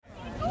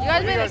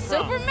guys been to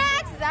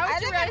Supermax? Is that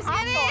what you guys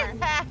getting?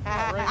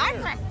 I'm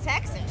from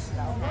Texas,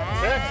 though.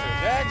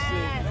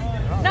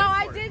 Texas. No,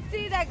 I did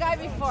see that guy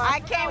before. I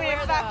came here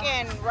to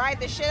fucking ride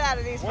the shit out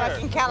of these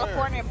fucking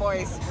California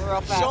boys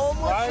real fast. Show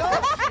them what's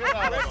up.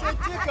 Let's take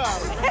dick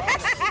out of them.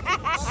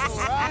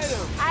 Ride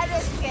them. I'm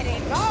just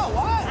kidding. No,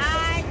 what?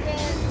 I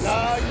just...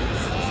 No, you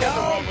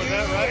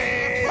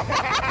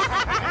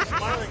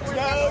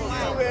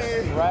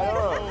Right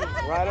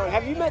on. Right on.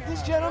 Have you met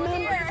this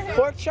gentleman?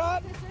 Pork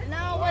Chop?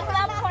 No, what's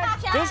up, Pork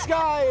Chop? This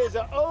guy is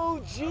an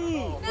OG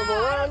from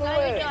around the How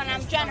you way. doing?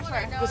 I'm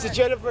Jennifer. This is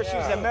Jennifer. She's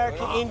an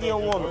American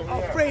Indian woman.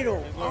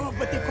 Alfredo. Oh,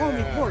 but they call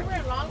me Porky.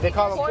 They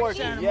call him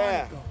Porky.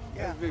 Yeah.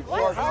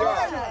 Pork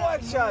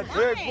Pork Chop.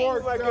 Big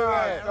pork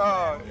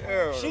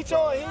guy. She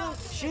told him.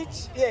 She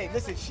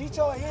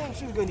told him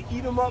she was going to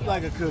eat him up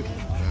like a cookie.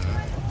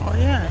 Oh,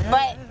 yeah.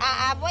 But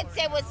I would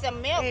say with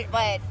some milk,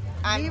 but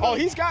I'm... Oh,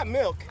 he's got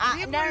milk.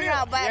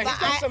 No, but he's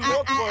got some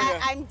milk for you.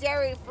 I'm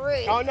dairy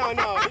free. Oh no,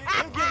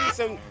 he'll give you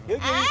some. He'll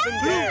give you some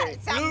dairy.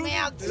 Some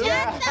milk.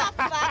 Shut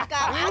the fuck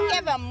up. I'll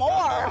give him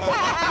more.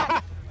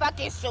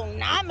 Fucking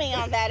tsunami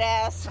on that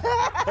ass.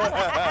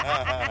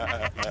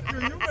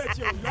 You bet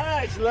your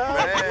life, love.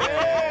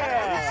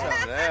 Yeah.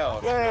 Something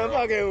else. Man,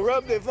 fucking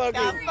rub the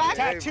fucking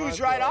tattoos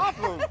right off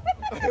him.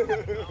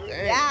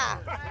 Yeah.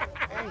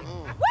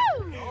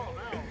 Woo!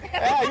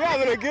 Yeah, you're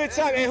having a good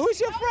time. And who's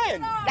your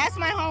friend? That's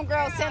my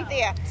homegirl,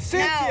 Cynthia.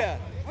 Cynthia.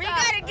 No, we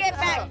gotta get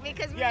back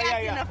because we're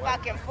acting a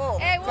fucking fool.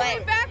 Hey, we'll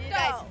be back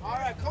though. All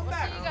right, come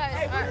back. See you guys.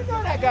 Hey, where you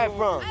know that guy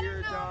from? I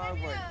don't know.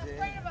 Maybe a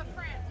friend of a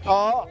friend.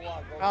 Oh,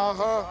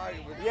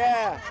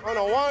 yeah, on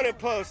a wanted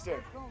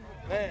poster.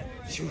 Man,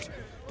 shoot,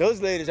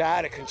 those ladies are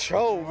out of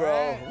control,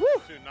 bro.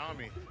 Woo.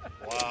 Tsunami.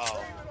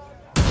 Wow.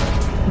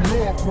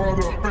 Your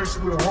product makes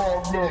me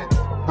hard luck.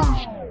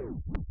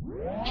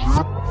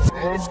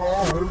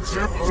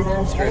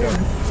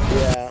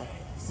 Yeah.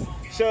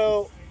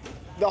 So,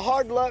 the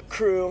Hard Luck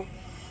crew,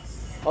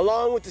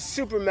 along with the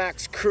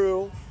Supermax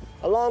crew,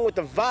 along with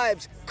the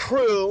Vibes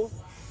crew,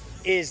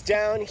 is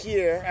down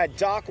here at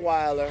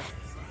Dockweiler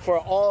for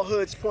All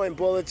Hoods Point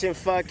Bulletin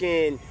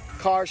fucking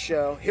car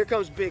show. Here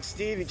comes Big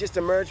Steve. He just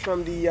emerged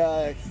from the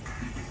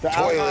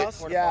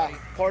outhouse.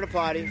 Porta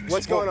potty.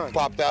 What's going on?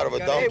 Popped out of a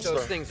dumpster.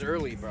 Those things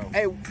early, bro.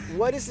 Hey,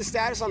 what is the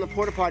status on the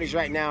porta potties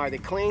right now? Are they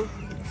clean?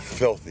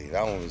 Filthy.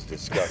 That one was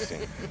disgusting.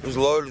 It was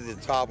loaded to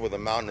the top with a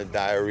mountain of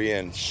diarrhea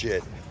and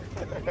shit.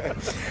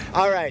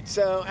 All right,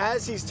 so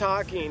as he's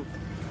talking,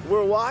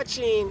 we're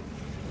watching.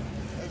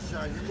 Hey,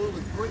 Sean, you're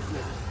moving quick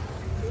now.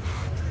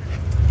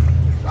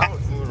 I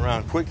was moving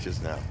around quick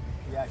just now.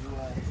 Yeah, he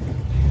was.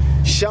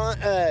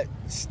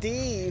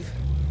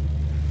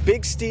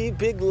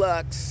 Big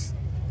Lux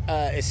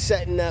is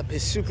setting up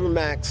his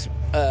Supermax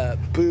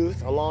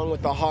booth along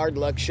with the Hard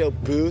Luck Show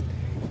booth.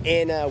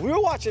 And we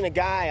were watching a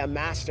guy, a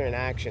master in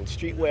action,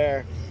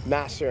 streetwear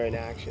master in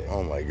action.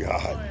 Oh my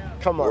God.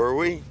 Come on. Were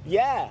we?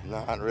 Yeah.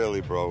 Not really,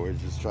 bro. We're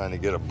just trying to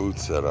get a booth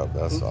set up,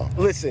 that's all.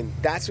 Listen,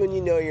 that's when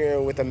you know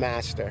you're with a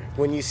master.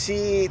 When you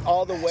see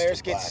all the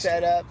wares get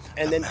set up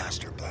and then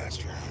Master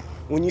Blaster.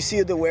 when you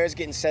see the wares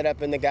getting set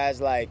up and the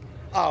guy's like,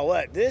 oh,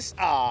 what, this?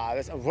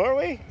 Were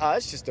we?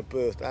 It's just a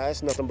booth.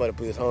 It's nothing but a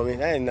booth, homie.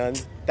 That ain't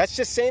nothing. That's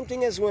just same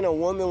thing as when a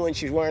woman, when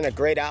she's wearing a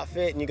great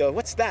outfit and you go,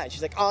 what's that?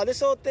 She's like, oh,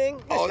 this old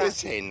thing?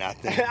 This ain't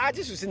nothing. I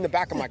just was in the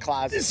back of my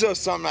closet. This is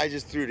just something I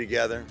just threw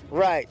together.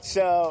 Right,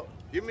 so.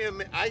 Give me a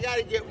minute. I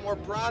gotta get more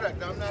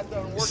product. I'm not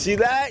done working. See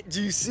that?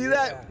 Do you see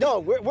that? No,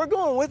 we're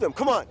going with them.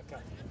 Come on.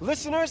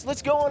 Listeners,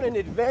 let's go on an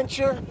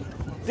adventure.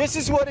 This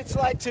is what it's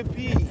like to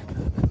be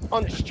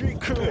on the street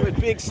crew with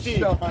Big Steve.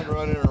 Sean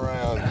running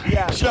around.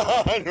 Yeah.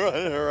 Sean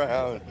running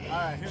around.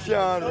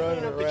 Sean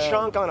running Up around. the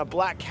trunk on a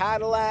black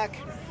Cadillac.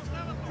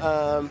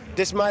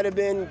 This might have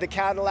been the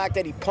Cadillac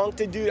that he punked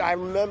a dude. I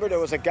remember there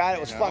was a guy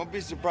that was fucked. Don't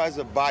be surprised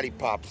if body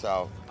pops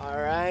out. All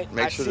right.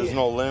 Make sure there's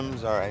no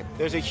limbs. All right.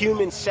 There's a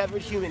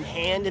severed human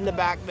hand in the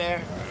back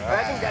there.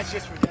 I think that's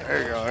just for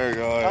There you go. There you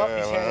go. Oh,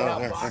 he's handing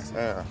out boxes.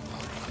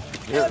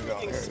 Here we go.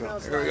 Everything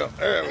smells Here we go.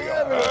 There we go.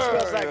 Everything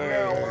smells like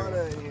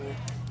marijuana in here.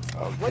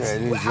 What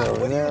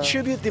do you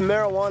attribute the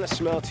marijuana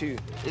smell to?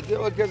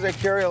 Because I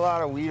carry a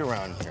lot of weed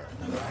around here.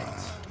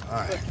 All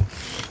right.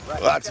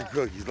 Lots of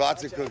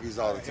cookies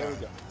all the time.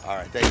 All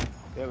right, thank you.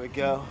 There we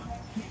go.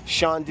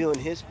 Sean doing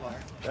his part.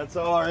 That's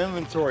all our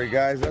inventory,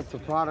 guys. That's the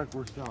product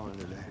we're selling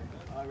today.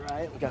 All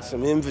right, we got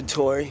some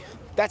inventory.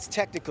 That's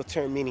technical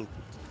term meaning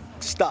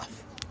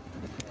stuff.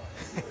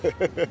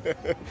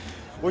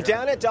 We're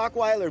down at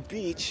Dockweiler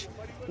Beach,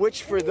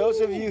 which for those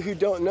of you who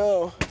don't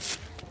know,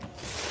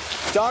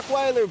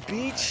 Dockweiler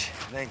Beach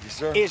Thank you,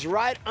 sir. is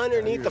right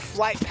underneath the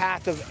flight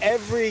path of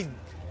every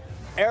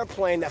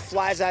airplane that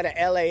flies out of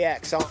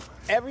LAX. So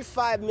every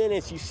 5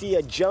 minutes you see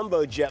a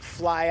jumbo jet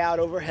fly out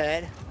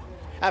overhead.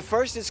 At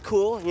first it's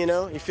cool, you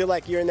know, you feel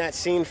like you're in that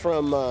scene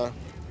from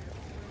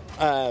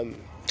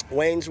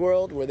Wayne's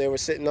World where they were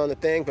sitting on the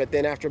thing, but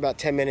then after about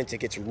 10 minutes it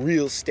gets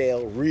real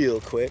stale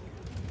real quick.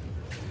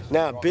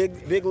 Now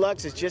Big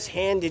Lux has just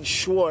handed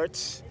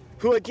Schwartz,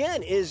 who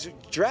again is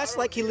dressed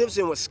like he lives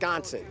in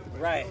Wisconsin.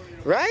 Right.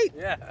 Right?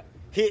 Yeah.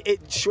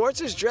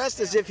 Schwartz is dressed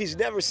as if he's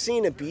never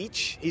seen a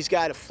beach. He's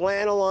got a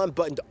flannel on,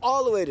 buttoned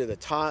all the way to the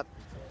top,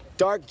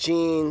 dark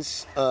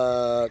jeans,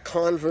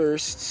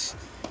 Converse.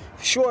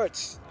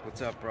 Schwartz.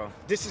 What's up, bro?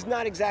 This is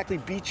not exactly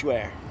beach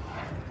wear.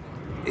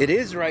 It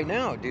is right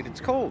now, dude.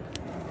 It's cold.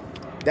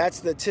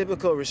 That's the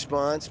typical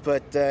response,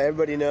 but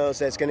everybody knows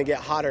that it's going to get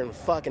hotter than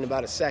fuck in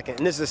about a second.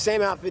 And this is the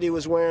same outfit he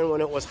was wearing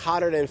when it was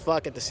hotter than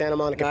fuck at the Santa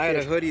Monica I had a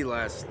Pier. hoodie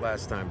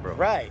last time, bro.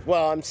 Right.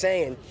 Well, I'm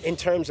saying in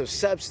terms of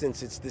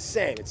substance, it's the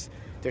same.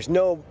 There's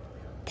no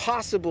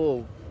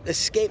possible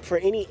escape for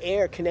any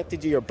air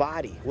connected to your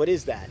body. What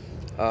is that?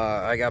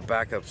 I got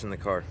backups in the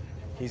car.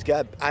 He's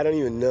got, I don't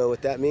even know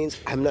what that means.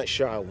 I'm not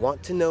sure I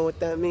want to know what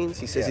that means.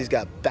 He says he's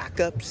got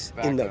backups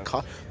in the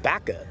car.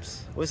 Backups?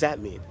 What does that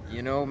mean?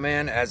 You know,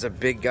 man, as a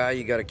big guy,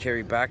 you got to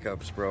carry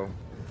backups, bro.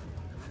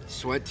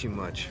 Sweat too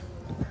much.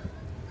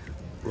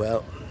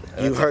 Well,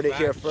 you heard it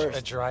here first.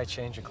 A dry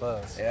change of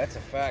clothes. Yeah, that's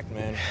a fact,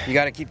 man. You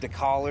got to keep the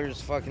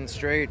collars fucking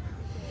straight.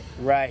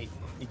 Right.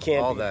 You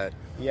can't. All that.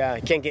 Yeah,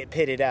 you can't get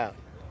pitted out.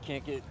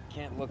 Can't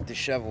look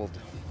disheveled.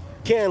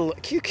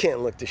 You can't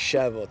look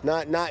disheveled.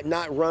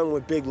 Not run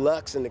with Big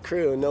Lux and the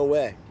crew. No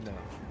way. No.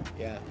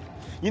 Yeah.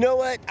 You know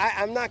what?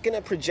 I'm not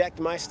gonna project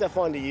my stuff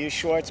onto you,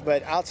 Schwartz,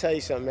 but I'll tell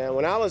you something, man.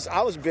 When I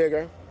was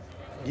bigger,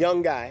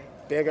 young guy,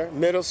 bigger,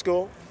 middle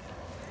school,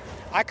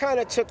 I kind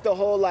of took the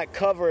whole like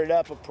cover it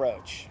up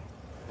approach.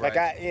 Right.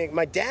 Like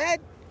my dad,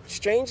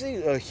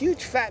 strangely, a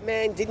huge fat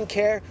man, didn't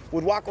care,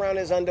 would walk around in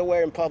his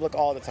underwear in public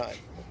all the time.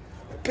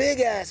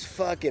 Big ass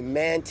fucking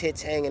man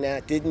tits hanging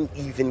out, didn't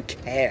even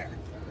care.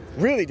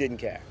 Really didn't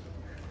care.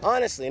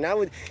 Honestly,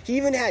 and he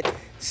even had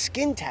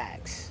skin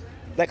tags.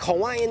 Like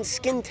Hawaiian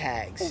skin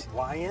tags.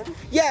 Hawaiian?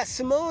 Yeah,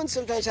 Samoans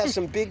sometimes have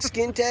some big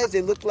skin tags.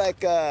 They look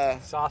like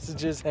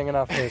sausages hanging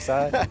off their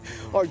side.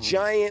 Or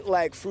giant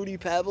like fruity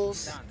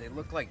pebbles. Nah, they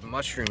look like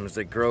mushrooms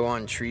that grow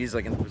on trees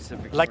like in the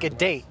Pacific. Like a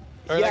date.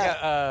 Or Yeah. like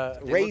a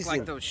They raisin. look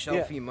like those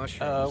shelfie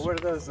mushrooms.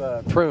 what are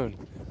those?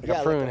 Prune. Like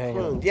a prune like hanging.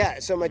 prune. Yeah,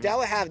 so my dad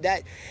would have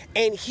that,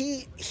 and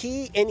he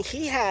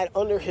had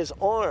under his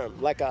arm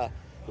like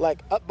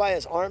up by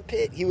his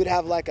armpit, he would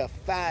have like a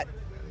fat,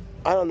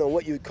 I don't know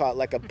what you would call it,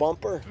 like a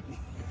bumper,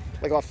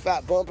 like a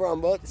fat bumper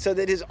on both, so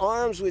that his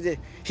arms would.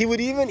 He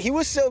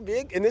was so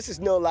big, and this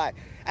is no lie.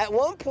 At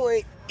one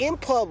point in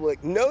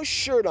public, no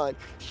shirt on,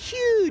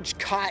 huge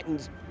cotton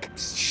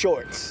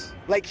shorts,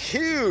 like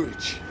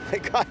huge,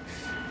 like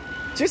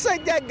just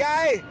like that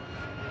guy.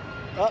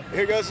 Oh,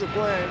 here goes the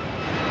plane.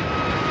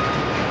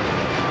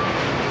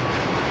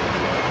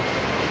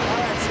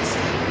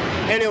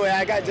 Anyway,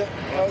 I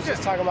was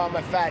just talking about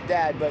my fat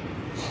dad, but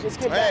let's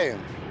get back. Hey,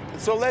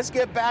 so let's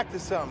get back to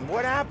something.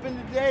 What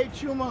happened today,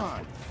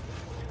 Chumahan?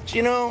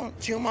 You know,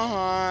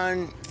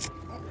 Chumahan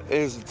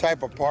is the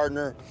type of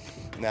partner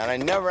that I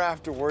never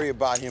have to worry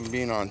about him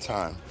being on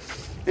time.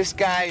 This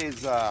guy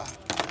is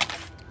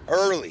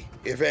early,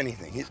 if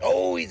anything. He's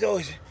always.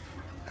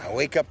 I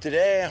wake up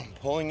today, I'm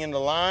pulling in the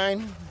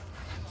line.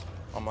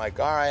 I'm like,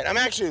 all right. I'm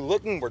actually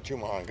looking for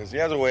Chumahan because he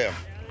has a way of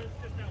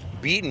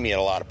beating me at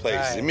a lot of places.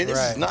 Right, I mean, this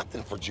right. is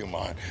nothing for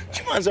Chumahan.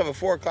 Chumahan's up at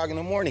 4 o'clock in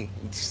the morning,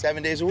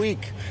 7 days a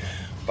week.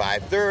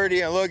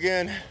 5:30, I look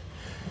in,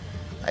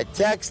 I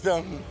text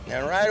him,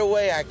 and right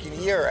away I can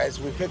hear,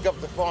 as we pick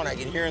up the phone, I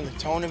can hear in the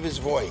tone of his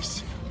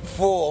voice,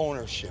 full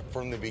ownership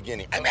from the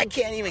beginning. I mean, I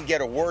can't even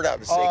get a word out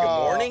to say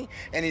good morning,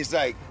 and he's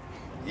like,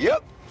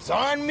 yep, it's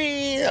on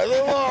me,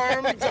 the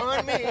alarm, it's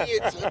on me,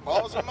 it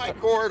falls in my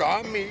court,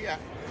 on me.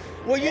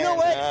 Well, you know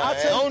what? I'll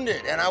tell I owned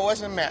it, and I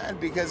wasn't mad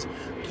because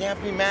I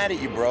can't be mad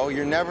at you, bro.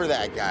 You're never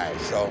that guy.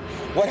 So,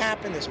 what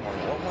happened this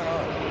morning? What went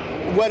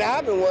on? What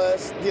happened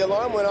was the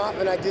alarm went off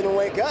and I didn't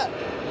wake up.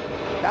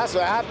 That's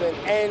what happened.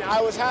 And I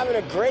was having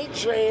a great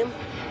dream.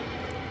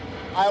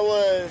 I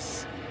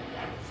was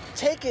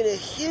taking a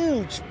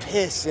huge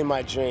piss in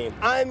my dream.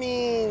 I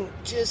mean,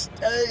 just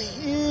a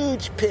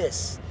huge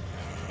piss.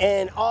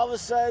 And all of a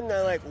sudden,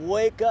 I like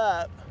wake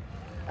up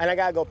and I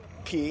gotta go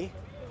pee.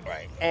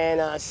 Right.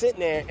 And sitting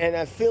there, and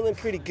I'm feeling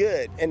pretty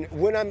good. And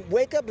when I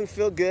wake up and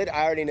feel good,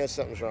 I already know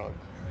something's wrong.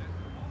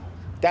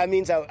 That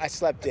means I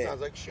slept in. Sounds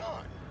like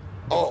Sean.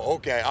 Oh,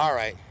 okay. All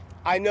right.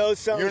 I know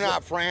something. You're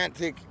not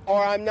frantic.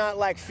 Or I'm not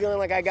like feeling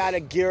like I gotta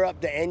gear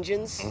up the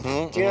engines. Do you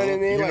know what I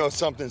mean? You Like, know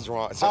something's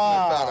wrong.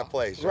 Something's out of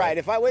place. Right.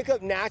 If I wake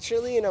up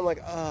naturally and I'm like,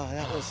 oh,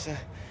 that was,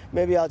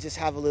 maybe I'll just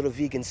have a little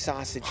vegan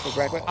sausage for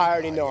breakfast. I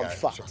already know I'm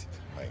fucked. Sure.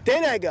 Right.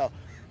 Then I go,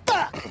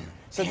 fuck.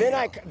 So then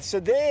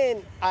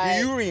I.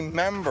 Do you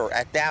remember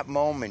at that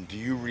moment? Do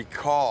you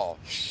recall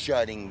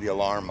shutting the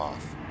alarm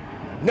off?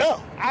 No,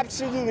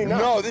 absolutely not.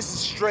 No, this is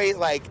straight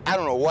like I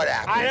don't know what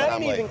happened. I but don't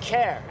I'm even like,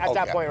 care at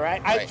that okay, point,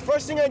 right? right.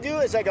 First thing I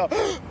do is I go,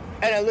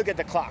 and I look at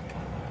the clock,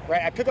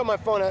 right? I pick up my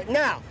phone.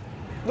 Now,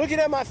 looking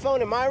at my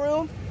phone in my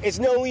room is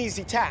no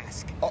easy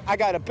task. Oh. I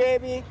got a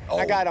baby,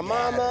 I got a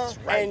mama, yes,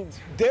 right. and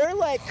they're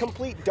like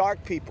complete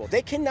dark people.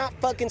 They cannot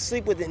fucking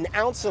sleep with an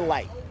ounce of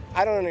light.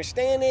 I don't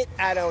understand it.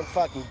 I don't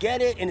fucking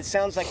get it, and it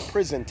sounds like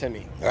prison to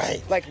me.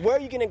 Right. Like, where are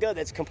you gonna go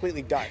that's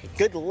completely dark?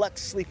 Good luck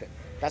sleeping.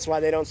 That's why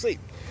they don't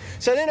sleep.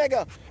 So then I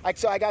got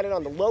it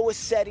on the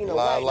lowest setting of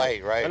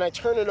light. Right. And I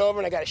turn it over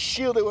and I got to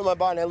shield it with my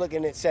body. And I look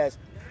and it says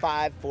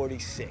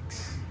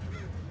 5:46.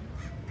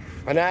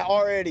 And I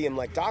already am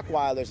like,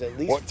 Dockweiler's at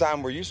least. What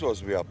time were you supposed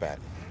to be up at?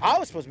 I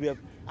was supposed to be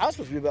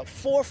about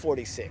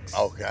 4:46.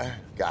 Okay,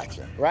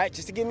 gotcha. Right?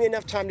 Just to give me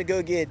enough time to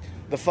go get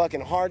the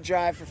fucking hard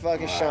drive for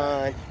fucking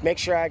Sean, make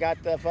sure I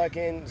got the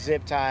fucking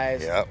zip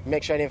ties,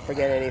 make sure I didn't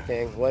forget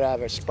anything,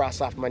 whatever,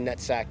 sprouse off my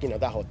nutsack,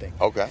 that whole thing.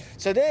 Okay.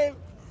 So then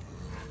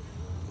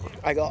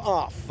I go,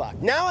 oh,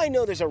 fuck. Now I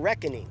know there's a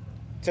reckoning.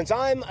 Since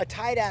I'm a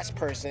tight-ass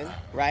person,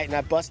 right, and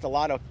I bust a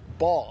lot of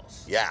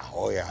balls. Yeah,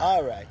 oh yeah.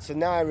 All right, so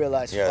now I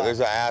realize, yeah, fuck.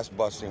 there's an ass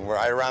busting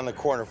right around the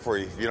corner for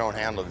you if you don't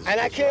handle this. And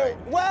I can't,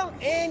 right. well,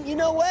 and you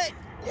know what?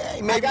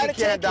 Yeah, maybe you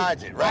can't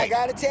dodge it, right? I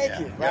gotta take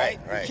it, right?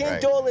 You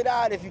can't dole it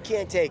out if you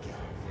can't take it.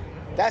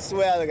 That's the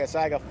way I look at it, so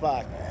I go,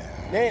 fuck.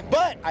 Man,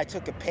 but I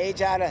took a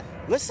page out of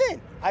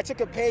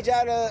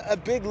a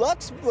Big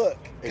Luck's book.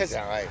 Because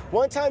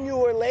one time you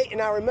were late, and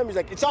I remember, he's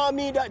like, it's on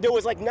me. There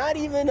was like not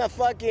even a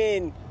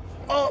fucking,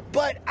 yeah?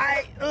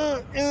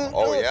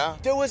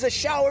 There was a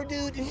shower,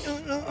 dude.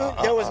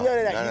 There was none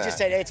of that. You just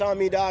said, hey, it's on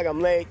me, dog.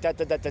 I'm late,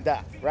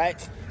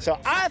 right? So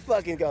I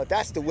fucking go,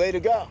 that's the way to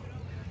go.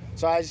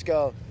 So I just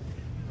go,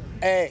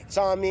 hey, it's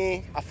on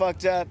me. I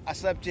fucked up. I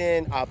slept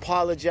in. I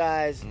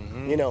apologize.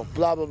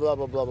 Blah, blah, blah, blah,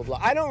 blah, blah, blah.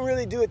 I don't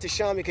really do it to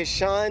Sean because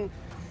he's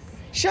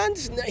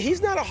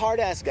not a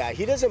hard-ass guy.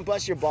 He doesn't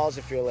bust your balls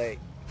if you're late.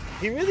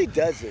 He really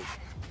doesn't.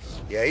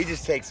 Yeah, he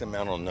just takes a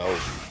mental note.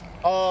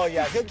 Oh,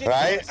 yeah. He'll get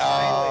right? Oh,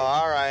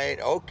 all right.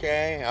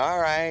 Okay. All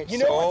right.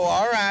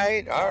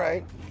 All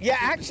right. Yeah,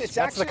 actually,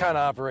 that's the kind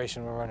of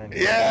operation we're running.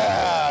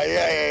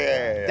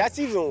 Yeah. That's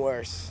even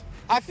worse.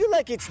 I feel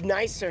like it's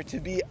nicer to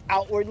be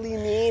outwardly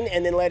mean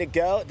and then let it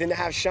go than to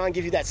have Sean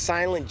give you that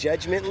silent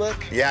judgment look.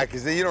 Yeah,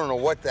 because then you don't know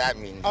what that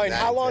means. Oh, and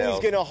how long he's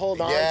going to hold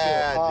on to it.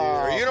 Yeah,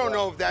 dude. Or you don't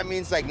know if that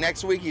means like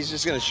next week he's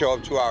just going to show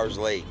up 2 hours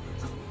late.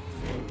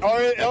 Or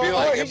be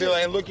like,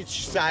 look at you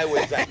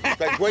sideways,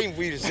 like waiting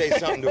for you to say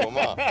something to him.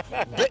 All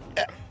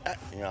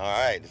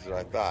right, this is what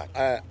I thought.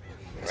 Right.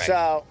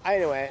 So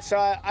anyway,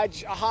 I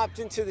hopped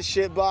into the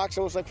shit box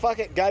and was like, fuck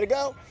it, gotta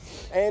go,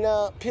 and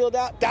peeled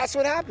out. That's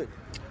what happened.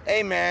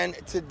 Hey man,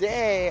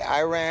 today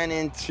I ran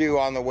into,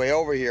 on the way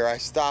over here, I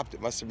stopped,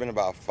 it must have been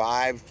about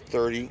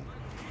 5:30,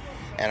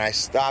 and I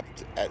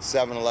stopped at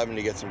 7-Eleven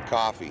to get some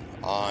coffee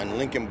on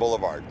Lincoln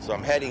Boulevard. So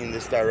I'm heading in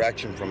this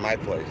direction from my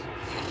place.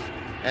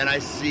 And I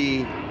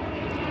see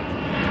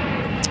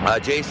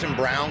Jason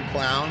Brown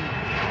Clown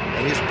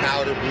and his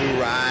powder blue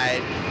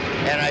ride.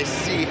 And I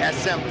see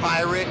SM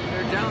Pirate.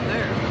 They're down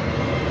there.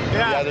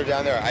 Yeah, they're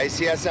down there. I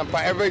see SM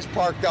Pirate. Everybody's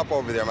parked up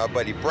over there. My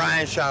buddy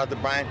Brian, shout out to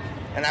Brian.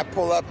 And I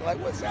pull up, like,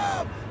 what's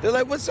up? They're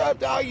like, what's up,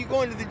 dog? You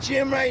going to the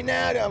gym right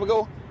now? I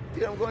go,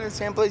 dude, I'm going to the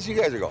same place you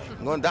guys are going.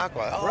 I'm going to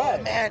Dockweiler. Oh,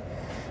 right, man.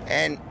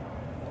 And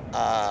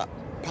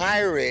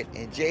Pirate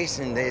and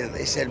Jason,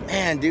 they said,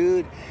 man,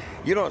 dude,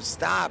 you don't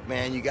stop,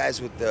 man. You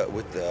guys with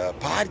the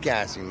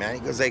podcasting, man.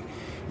 He goes, like,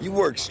 you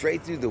work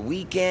straight through the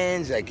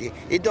weekends. Like,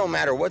 it don't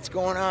matter what's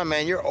going on,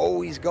 man. You're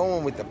always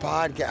going with the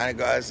podcast.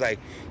 I was like,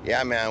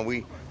 yeah, man,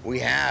 we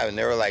have. And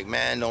they were like,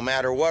 man, no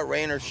matter what,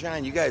 rain or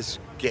shine, you guys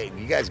get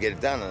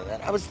it done.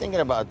 And I was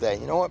thinking about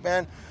that. You know what,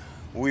 man?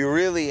 We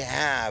really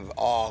have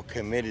all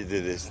committed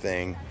to this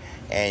thing.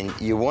 And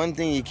one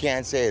thing you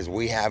can't say is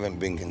we haven't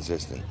been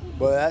consistent.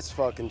 Well, that's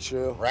fucking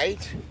true.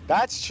 Right?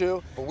 That's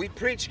true. But we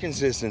preach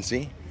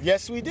consistency.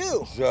 Yes, we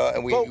do. So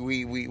and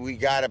we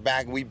got it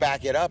back. We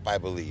back it up, I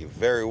believe,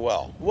 very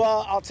well.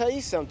 Well, I'll tell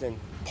you something.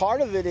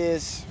 Part of it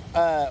is,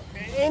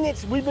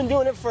 we've been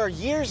doing it for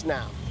years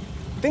now.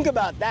 Think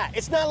about that.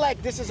 It's not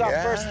like this is our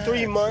first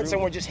 3 months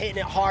and we're just hitting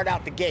it hard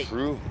out the gate.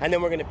 True. And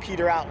then we're gonna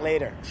peter out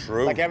later.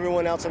 True. Like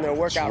everyone else in their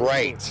workout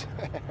right.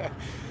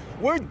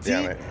 We're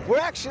deep. We're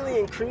actually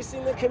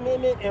increasing the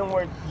commitment, and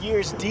we're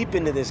years deep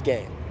into this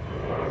game.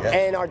 Yep.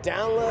 And our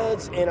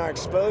downloads and our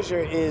exposure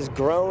is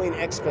growing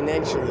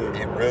exponentially.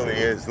 It really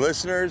is.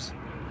 Listeners,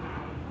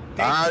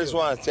 I just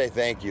want to say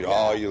thank you to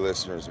all you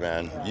listeners,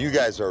 man. You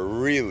guys are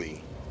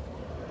really,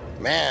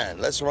 man,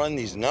 let's run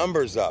these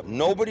numbers up.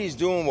 Nobody's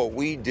doing what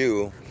we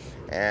do,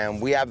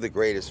 and we have the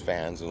greatest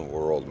fans in the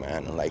world,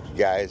 man. And like you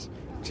guys,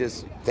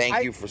 just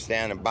thank you for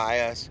standing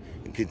by us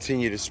and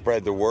continue to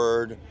spread the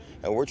word.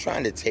 And we're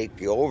trying to take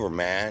over,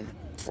 man,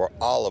 for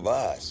all of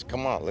us.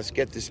 Come on, let's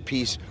get this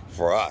piece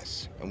for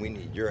us. And we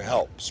need your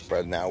help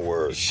spreading that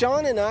word.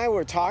 Sean and I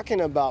were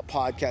talking about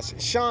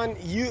podcasting. Sean,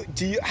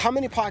 how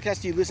many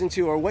podcasts do you listen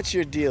to, or what's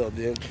your deal,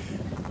 dude?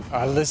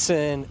 I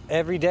listen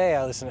every day.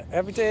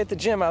 Every day at the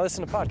gym. I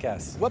listen to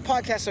podcasts. What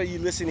podcasts are you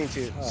listening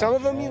to? Some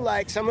of them you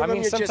like, some of them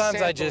you're just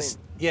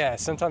sampling.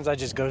 Sometimes I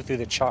just go through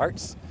the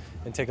charts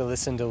and take a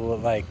listen to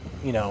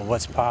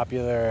what's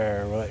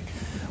popular, or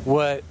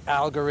what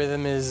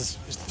algorithm is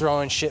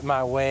throwing shit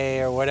my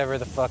way or whatever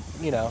the fuck,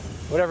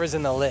 whatever's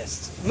in the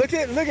list. Look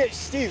at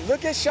Steve.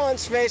 Look at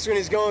Sean's face when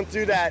he's going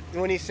through that,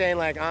 when he's saying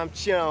like, I'm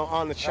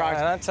on the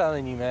charts. I'm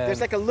telling you, man. There's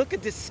like a look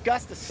of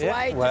disgust, a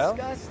slight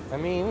disgust. I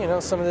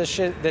mean, some of the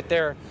shit that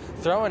they're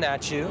throwing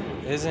at you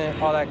isn't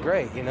all that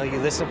great. You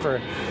listen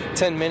for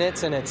 10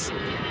 minutes and it's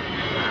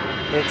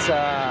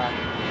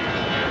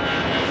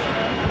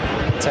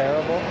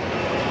terrible.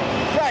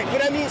 Right,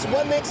 but I mean,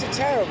 what makes it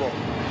terrible?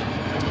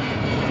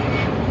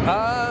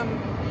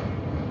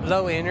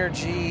 Low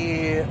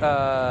energy.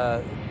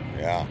 Yeah.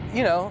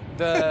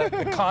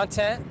 The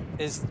content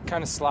is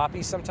kind of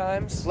sloppy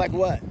sometimes. Like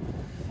what?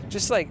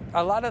 Just like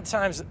a lot of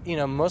times,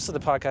 most of the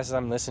podcasts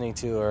I'm listening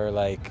to are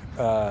like,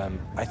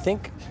 I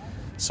think,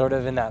 sort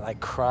of in that like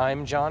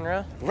crime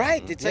genre.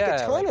 Right, it's like a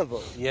ton of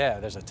them. Yeah,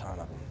 there's a ton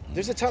of them.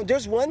 There's a ton.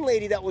 There's one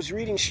lady that was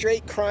reading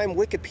straight crime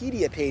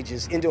Wikipedia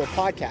pages into a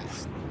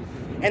podcast,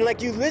 and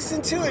like you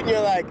listen to it and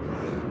you're like,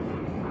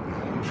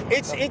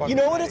 you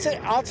know what it's?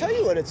 I'll tell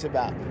you what it's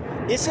about.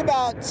 It's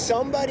about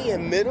somebody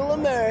in Middle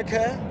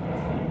America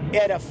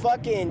at a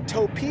fucking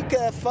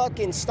Topeka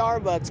fucking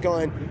Starbucks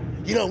going,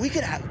 we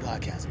could have a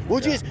podcast.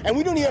 And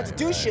we don't even have to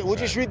do shit. We'll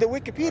just read the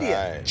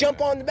Wikipedia, jump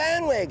on the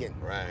bandwagon.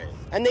 Right.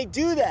 And they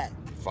do that.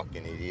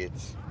 Fucking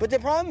idiots. But the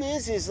problem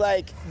is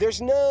like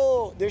there's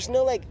no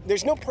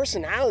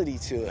personality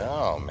to it.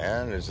 No,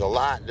 man. There's a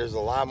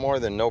lot more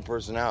than no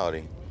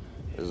personality.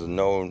 There's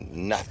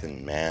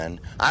nothing, man.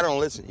 I don't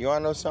listen. You wanna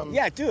know something?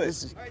 Yeah, do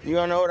it. You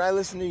wanna know what I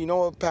listen to? You know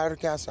what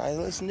podcast I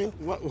listen to?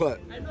 What?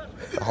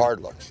 The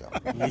Hard Luck Show.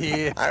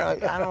 Yeah.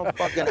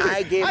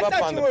 I gave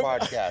up on the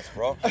podcast,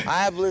 bro. I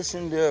have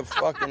listened to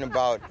fucking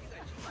about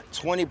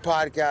 20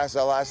 podcasts.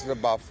 I lasted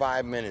about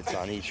 5 minutes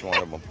on each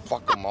one of them.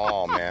 Fuck them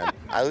all, man.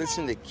 I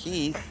listened to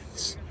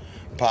Keith's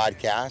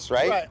podcast,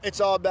 right? Right. It's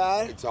all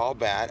bad. It's all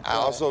bad. I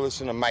also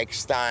listen to Mike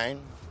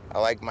Stein. I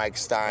like Mike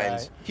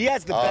Stein's. Right. He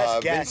has the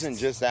best guests. Vincent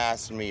just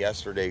asked me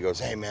yesterday, he goes,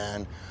 hey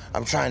man,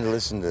 I'm trying to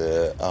listen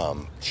to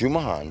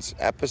Schumahan's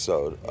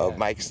episode of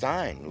Mike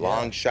Stein.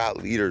 Long shot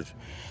leaders,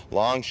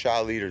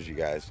 you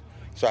guys.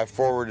 So I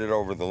forwarded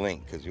over the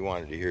link because you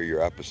wanted to hear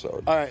your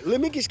episode. All right, let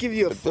me just give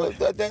you a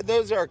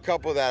those are a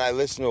couple that I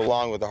listen to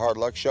along with the Hard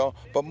Luck Show,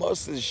 but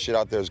most of this shit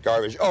out there is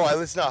garbage. Oh, I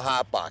listen to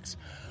Hotbox,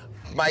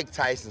 Mike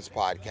Tyson's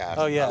podcast.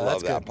 Oh yeah, I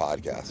love that's that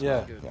podcast.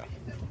 Yeah.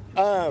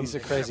 He's a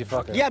crazy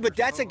fucker. Yeah, but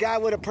that's a guy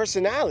with a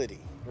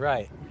personality.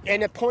 Right.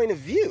 And a point of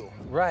view.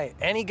 Right.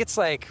 And he gets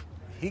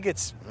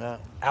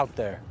out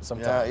there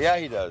sometimes. Yeah,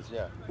 he does.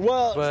 Yeah.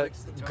 Well, but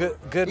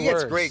good he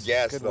words. Gets great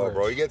guests good though, words.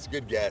 bro. He gets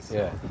good guests.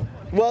 Yeah.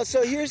 Well,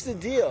 so here's the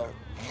deal,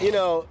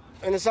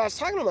 and so I was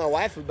talking to my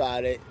wife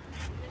about it,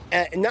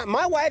 and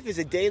my wife is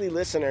a daily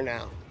listener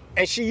now,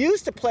 and she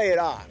used to play it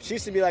off. She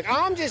used to be like,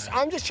 I'm just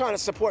trying to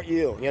support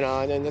you,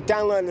 and then the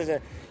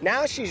download.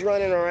 Now she's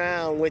running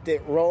around with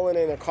it, rolling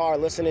in the car,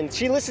 listening.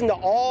 She listened to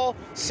all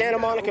Santa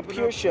Monica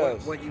Pure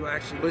shows. What you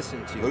actually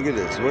listen to. Look at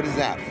this. What is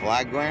that?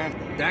 Flag Grant?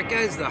 That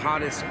guy's the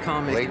hottest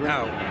comic Flagrant?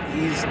 out.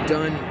 He's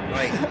done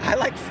like I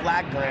like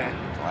Flag Grant.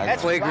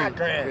 That's Flag Grant.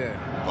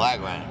 Yeah. Flag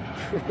Grant.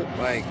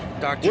 Like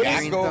Dr.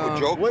 Green Thumb.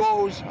 Joke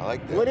Pose. I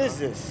like that. What is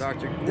this?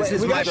 This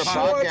is we my got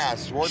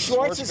podcast.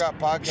 Schwartz got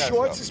podcast.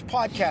 Schwartz's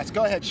podcast.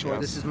 Go ahead,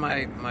 Schwartz. This is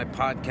my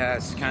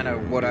podcast, kind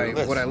of what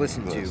I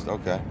listen to.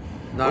 Okay.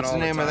 Not What's all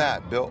the name time. of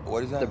that? Bill,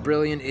 what is that? The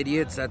Brilliant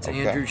Idiots. That's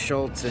Okay. Andrew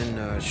Schultz and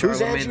Who's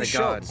Charlemagne Andrew the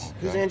God. Schultz?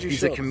 Who's Andrew He's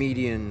Schultz? a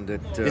comedian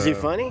that. Is he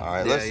funny? All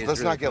right, Yeah, let's he's not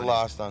really get funny.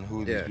 lost on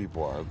who these Yeah.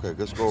 people are. Okay,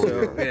 let's go over So,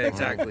 here. yeah,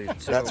 exactly.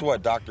 So, That's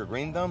what, Dr.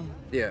 Green Thumb?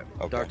 Yeah,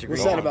 Okay. Dr. What's Green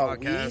that Thumb about,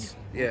 podcast.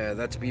 Yeah,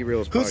 that's B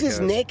Real's podcast. Who's this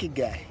naked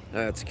guy?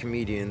 It's a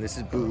comedian. This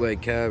is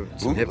Bootleg Kev.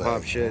 Some Bootleg. hip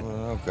hop shit.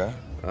 Okay.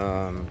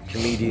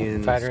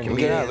 Comedians. Fighter in the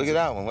Look at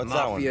that one. What's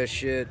that one? Mafia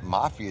shit.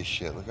 Mafia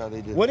shit. Look how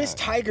they did What that. is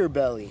Tiger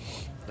Belly?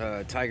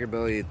 Tiger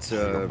Belly. It's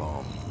Bomb.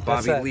 What's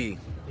Bobby that? Lee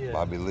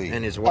Bobby Lee.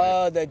 and his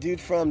wife. That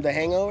dude from The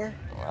Hangover?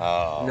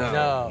 Oh,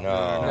 No.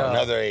 no.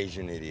 Another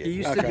Asian idiot. He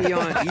used to be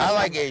on. I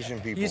like Asian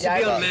people. He used to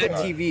be on Mad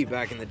TV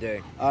back in the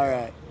day. All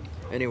right.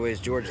 Anyways,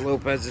 George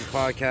Lopez's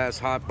podcast,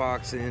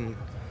 Hotboxing.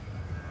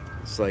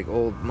 It's like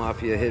old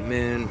mafia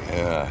hitman.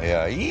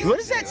 Yeah. What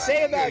does that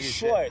say about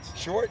Schwartz?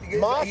 Schwartz?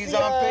 Mafia- He's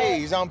on pay.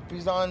 He's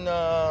on.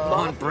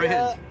 On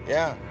brand.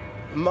 Yeah.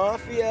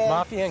 Mafia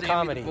and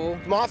comedy.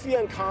 Mafia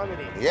and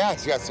comedy. Yeah,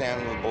 he's got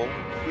Samuel Bull.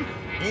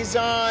 He's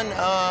on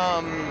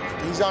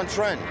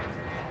trend.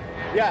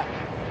 Yeah.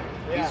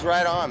 He's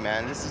right on,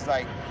 man. This is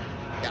like,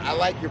 I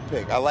like your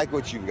pick. I like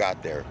what you've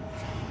got there.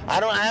 I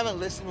haven't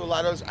listened to a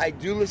lot of those. I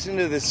do listen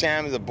to the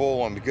Sam the Bull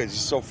one because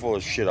he's so full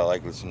of shit. I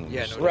like listening to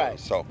him. Right.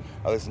 So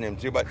I listen to him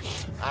too. But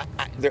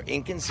they're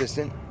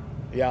inconsistent.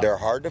 Yeah. They're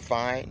hard to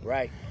find.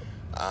 Right.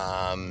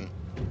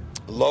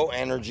 Low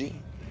energy.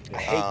 I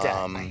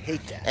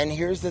hate that. And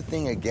here's the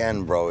thing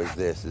again, bro,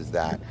 is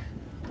that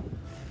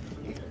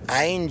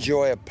I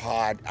enjoy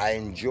I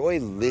enjoy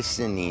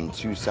listening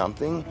to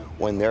something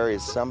when there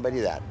is somebody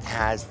that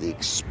has the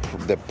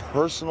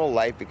personal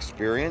life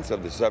experience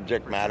of the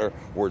subject matter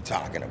we're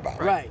talking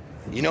about. Right.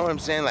 You know what I'm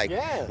saying? Like,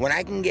 Yeah. when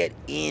I can get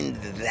in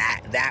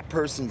that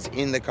person's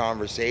in the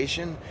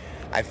conversation,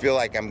 I feel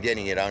like I'm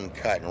getting it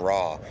uncut and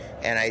raw.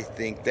 And I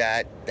think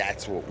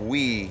that's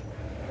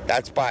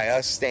by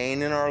us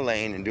staying in our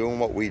lane and doing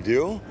what we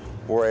do,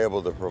 we're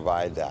able to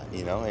provide that,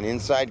 you know, an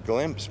inside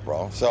glimpse,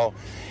 bro. So,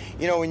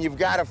 you know, when you've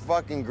got a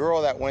fucking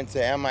girl that went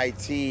to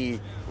MIT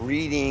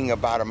reading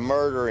about a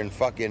murder in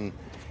fucking,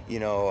 you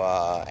know,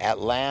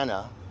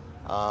 Atlanta,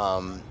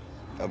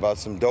 about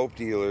some dope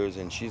dealers,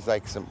 and she's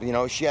like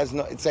she has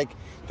no, it's like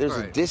there's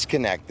a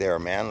disconnect there,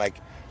 man. Like,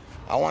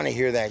 I want to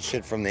hear that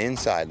shit from the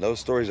inside. Those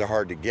stories are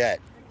hard to get,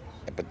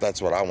 but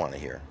that's what I want to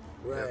hear.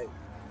 Right.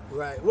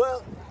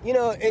 Well, you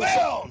know,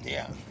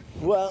 Yeah.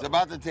 Well, It's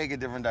about to take a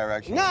different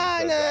direction. Nah.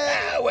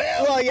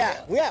 Well,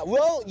 yeah.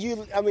 Well,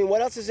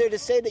 what else is there to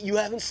say that you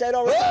haven't said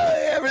already?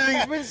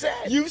 Everything's been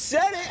said. You've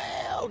said it.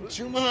 Well,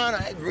 Chuman,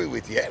 I agree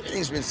with you.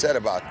 Everything's been said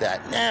about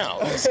that. Now,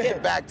 let's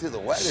get back to the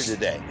weather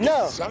today.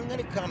 No. Is the sun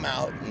gonna come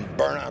out and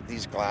burn out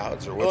these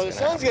clouds, or what's Well, the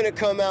gonna sun's gonna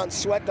come out and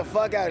sweat the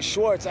fuck out of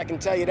Schwartz. I can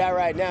tell you that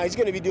right now. He's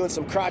gonna be doing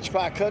some crotch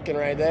pot cooking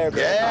right there.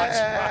 Bro.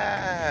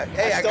 Yeah.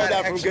 Hey, I stole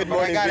that from Good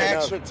Morning I got an Vietnam.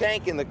 extra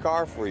tank in the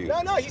car for you.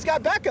 No, he's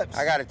got backups.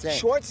 I got a tank.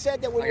 Schwartz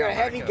said that when I you're a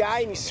got heavy backups. guy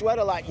and you sweat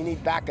a lot, you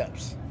need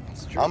backups.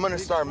 I'm gonna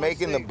start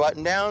making the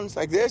button downs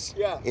like this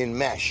in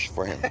mesh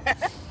for him.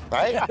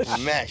 Right?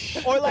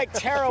 Mesh. Or like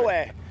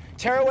tearaway.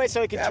 Tearaway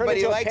so he can Yeah, turn but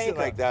he into a likes it paint.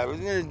 like that. We're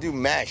gonna do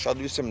mesh. I'll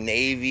do some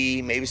navy,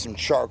 maybe some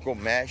charcoal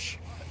mesh.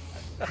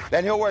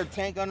 Then he'll wear a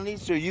tank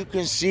underneath so you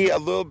can see a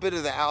little bit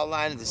of the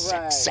outline of the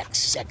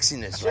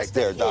sexiness right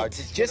there, dog.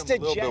 Just a a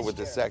little gesture. bit with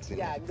the sexiness.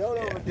 Yeah, don't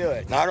overdo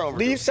it. Not overdo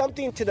Leave it.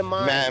 something to the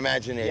mind.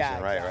 Imagination. Yeah,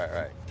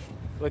 Right.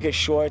 Look at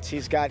Schwartz.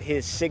 He's got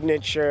his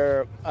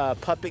signature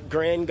puppet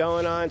grin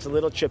going on. It's a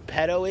little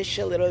Geppetto-ish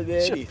a little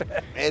bit.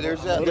 Hey,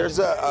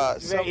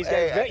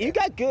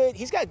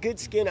 he's got good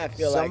skin, I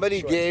feel like. somebody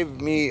Schwartz. gave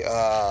me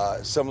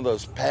some of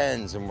those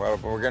pens, and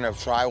we're gonna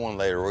try one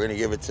later. We're gonna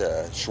give it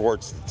to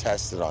Schwartz to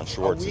test it on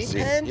Schwartz. weed to see.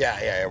 pen?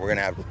 Yeah. We're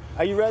gonna have.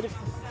 Are you ready?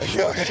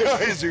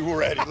 Is he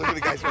ready? Look at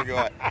the guy's going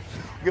on.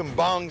 Getting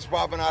bongs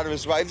popping out of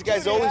his mouth. This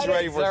guy's always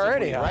ready for some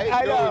already weed, high. right? I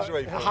He's know. always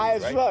ready for High weed,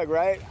 as right? fuck,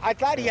 right? I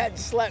thought he hadn't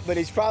slept, but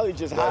he's probably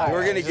just high.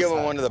 We're gonna give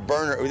him one of the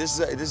burner. This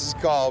is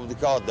called. They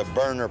call it the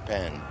burner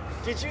pen.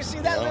 Did you see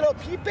that little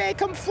peepee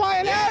come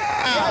flying out?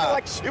 Yeah.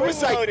 Like It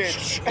was like, spring-loaded.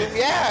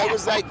 yeah, it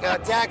was like a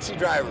taxi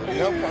driver. You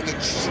know, fucking.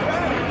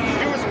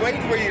 He was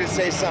waiting for you to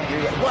say something.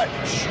 He went, what?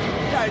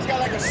 Yeah, he's got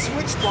like a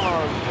switch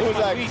bomb. It was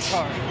like,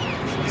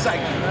 He's like,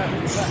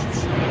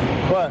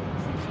 what?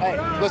 Hey,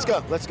 let's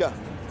go.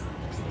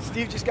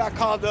 Steve just got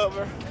called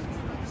over.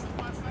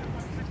 What's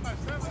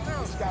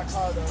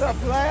up,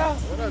 player?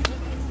 what's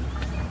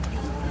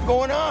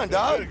going on,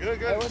 dog? Good.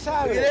 Hey, what's Look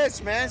happening? at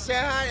this, man. Say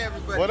hi,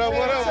 everybody. What up?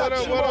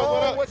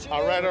 What's your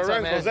All right.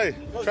 man? Jose,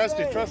 trust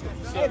it.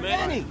 Hey,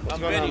 Benny. What's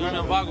going on,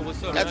 man?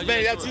 That's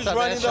Benny. That's who's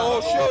running the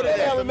whole show today.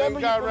 Yeah, remember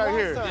guy you right from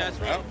here. last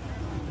time.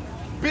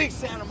 Big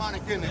Santa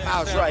Monica in the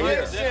house right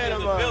here. Santa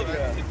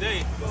Monica.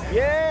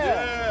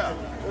 Yeah.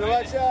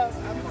 Watch out.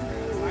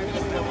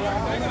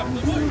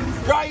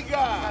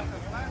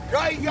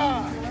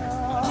 Geiger.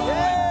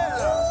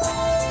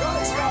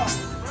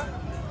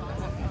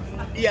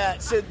 Yeah,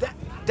 so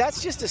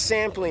that's just a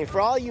sampling.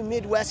 For all you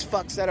Midwest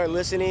fucks that are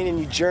listening and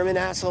you German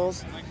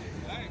assholes,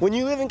 when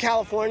you live in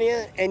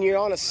California and you're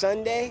on a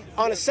Sunday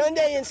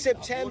in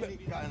September,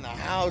 Got in the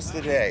house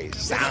today.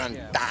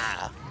 Santa.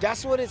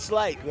 that's what it's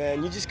like,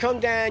 man. You just come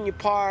down, you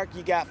park,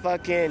 you got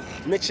fucking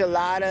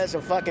micheladas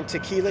and fucking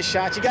tequila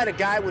shots. You got a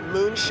guy with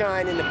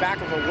moonshine in the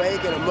back of a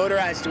wagon, a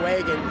motorized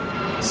wagon,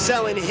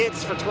 selling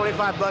hits for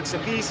 25 bucks a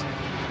piece.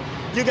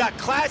 You got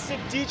classic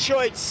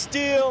Detroit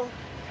steel,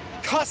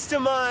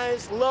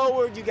 customized,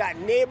 lowered. You got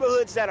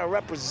neighborhoods that are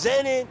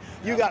represented.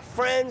 You got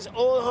friends,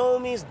 old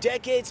homies,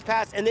 decades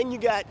past. And then you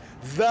got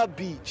the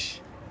beach.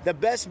 The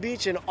best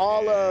beach in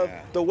all of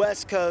the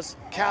West Coast,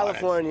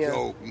 California.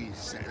 Oh,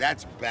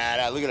 that's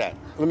bad. Look at that.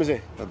 Let me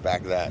see. The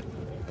back of that.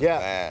 Yeah.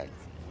 Bad.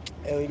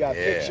 And we got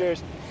Yeah.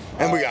 pictures.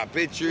 And we got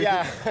pictures.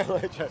 Yeah.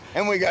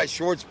 And we got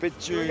Schwartz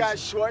pictures. We got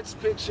Schwartz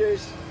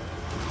pictures.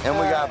 And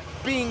we got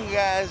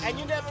pingas. And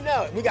you never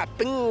know. We got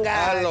pingas.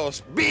 A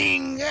los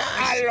pingas.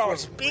 A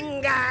los pingas.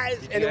 And guys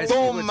it- see what's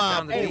Toma,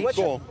 down the hey, beach?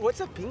 what's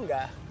a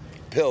pinga?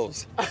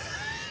 Pills.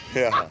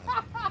 Yeah.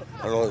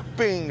 A los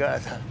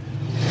pingas.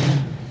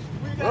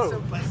 We got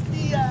some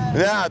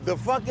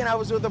pastillas. Yeah, I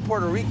was with a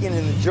Puerto Rican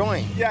in the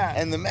joint. Yeah.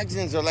 And the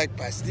Mexicans are like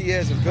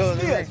pastillas and pills.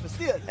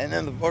 Pastillas. And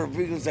then the Puerto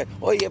Ricans like,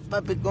 oye,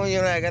 papi,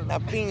 coño, I got the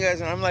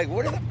pingas. And I'm like,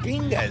 what are the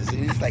pingas?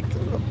 And he's like,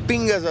 the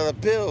pingas are the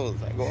pills.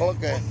 I go,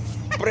 okay.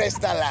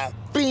 Presta las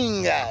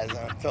pingas.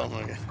 I'm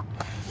telling you.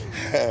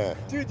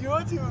 Dude, you know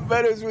what's even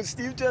better is when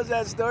Steve tells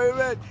that story,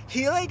 man.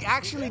 He like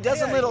actually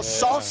does a little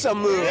salsa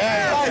move.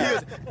 Yeah. He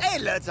goes, hey,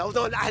 let's hold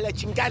on, I let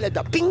chingada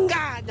the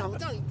pinga. No,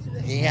 don't.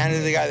 He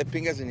handed the guy the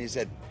pingas and he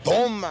said,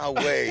 toma,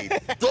 güey.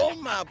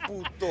 Toma,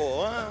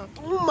 puto. Huh?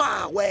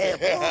 Toma, güey.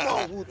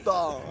 Toma,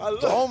 puto. I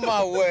love-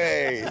 Toma,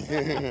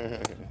 güey.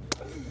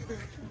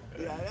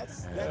 Yeah,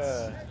 that's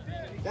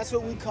That's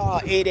what we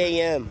call 8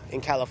 a.m.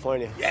 in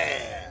California.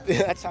 Yeah.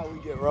 That's how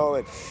we get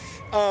rolling.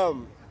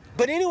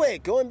 But anyway,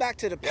 going back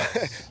to the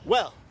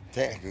well.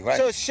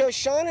 So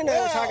Sean and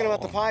I were talking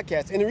about the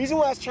podcast, and the reason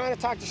why I was trying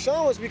to talk to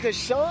Sean was because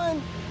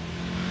Sean,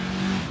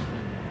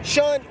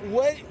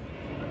 what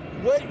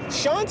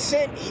Sean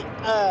sent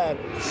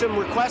some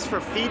requests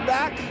for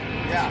feedback.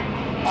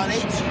 Yeah. On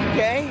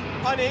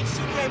H2K? On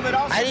H2K, but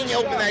also I didn't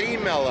open that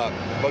email up,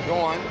 but go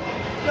on.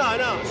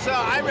 No. So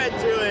I read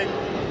through it,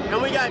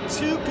 and we got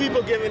two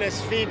people giving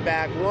us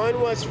feedback.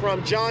 One was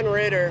from John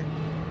Ritter,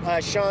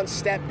 Sean's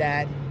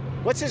stepdad.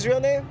 What's his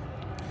real name?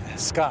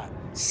 Scott.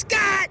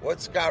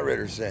 What's Scott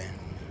Ritter say?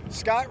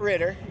 Scott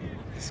Ritter.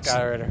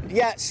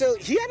 Yeah, so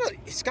he had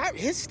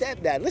his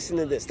stepdad, listen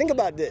to this, think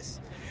about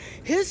this.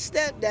 His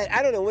stepdad,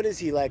 I don't know, what is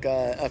he, like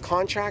a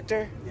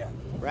contractor? Yeah.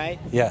 Right?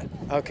 Yeah.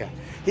 Okay.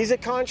 He's a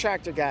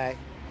contractor guy.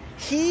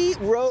 He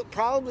wrote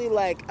probably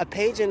like a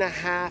page and a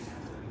half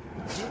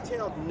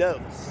detailed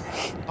notes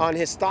on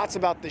his thoughts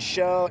about the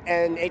show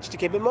and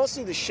H2K, but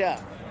mostly the show.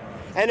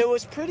 And it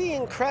was pretty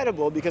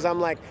incredible because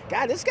I'm like,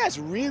 God, this guy's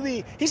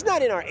really, he's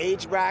not in our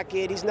age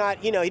bracket. He's not,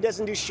 he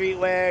doesn't do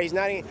streetwear. He's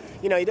not, he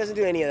doesn't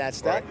do any of that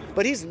stuff. Right.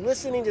 But he's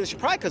listening to the show,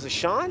 probably because of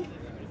Sean.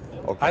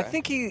 Okay. I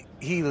think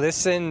he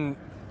listened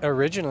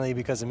originally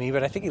because of me,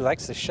 but I think he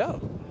likes the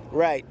show.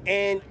 Right.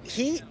 And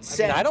he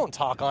said, I don't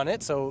talk on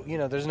it, so,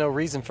 there's no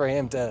reason for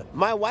him to.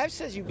 My wife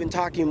says you've been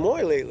talking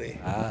more lately.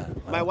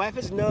 My wife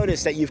has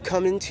noticed that you've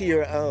come into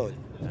your own.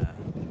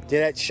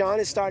 That Sean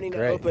is starting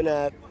to open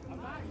up.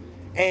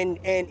 And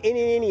in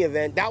any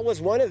event, that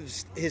was one of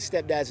his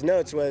stepdad's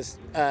notes was,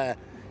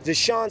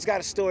 Sean's got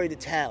a story to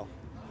tell.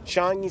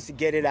 Sean needs to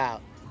get it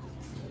out.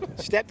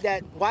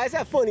 Stepdad, why is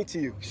that funny to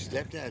you?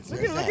 Stepdad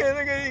says Look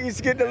at he's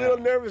getting a little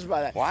nervous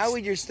by that. Why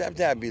would your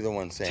stepdad be the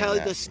one saying Tell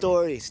that? the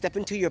story. Step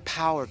into your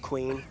power,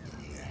 queen.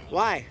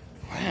 Why?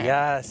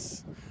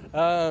 Yes.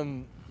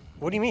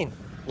 What do you mean?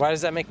 Why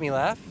does that make me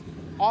laugh?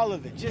 All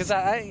of it. Because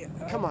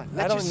come on.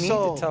 I don't need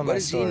to tell my story. What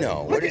does he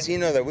know? What does he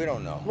know that we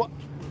don't know?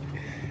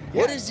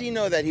 What does he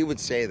know that he would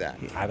say that?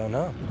 I don't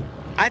know.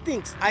 I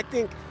think.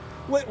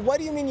 What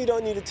do you mean you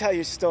don't need to tell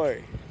your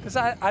story? Because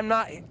I'm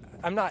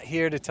not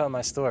here to tell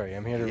my story.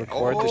 I'm here to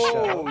record the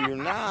show. Oh, you're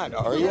not,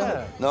 are you?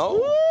 Yeah. No?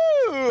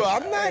 Ooh,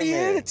 I'm not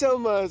here to tell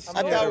my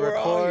story. I thought we were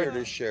all here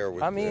to share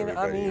with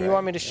everybody, you right?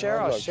 want me to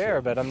share? I'll share,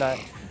 sure. but I'm not.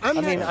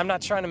 I'm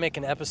not trying to make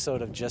an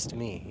episode of just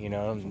me.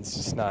 It's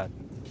just not.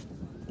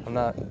 I'm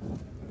not.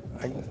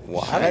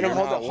 Let him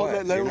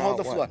hold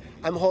the floor.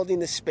 I'm holding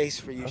the space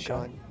for you,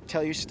 Sean.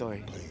 Tell your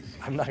story.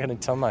 I'm not going to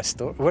tell my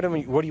story. What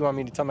do you want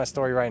me to tell my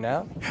story right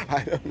now?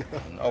 I don't know.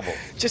 No, but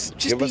just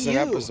give us an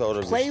episode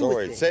of the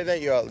story. Say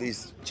that you at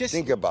least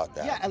think about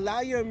that. Yeah,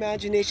 allow your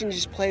imagination to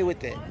just play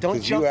with it.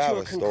 Don't jump to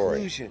a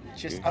conclusion.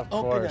 Just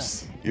open up.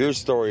 Your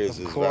story is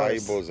as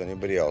valuable as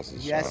anybody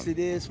else's. Yes, Sean. it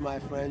is, my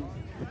friend.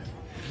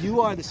 You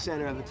are the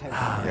center of attention.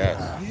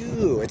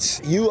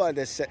 Yes. You are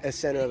the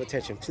center of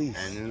attention, please.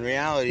 And in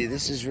reality,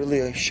 this is really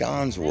a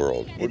Sean's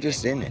world. We're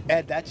just in it.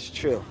 Ed, that's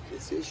true.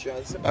 This is Sean.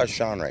 It's about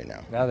Sean right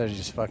now. Now they're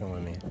just fucking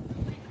with me.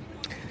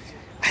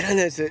 I don't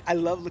know. I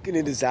love looking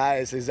at his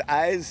eyes. His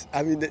eyes,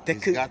 I mean,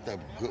 He's got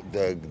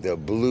the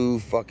blue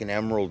fucking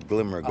emerald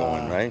glimmer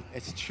going, right?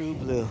 It's true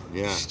blue.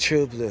 Yeah. It's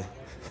true blue.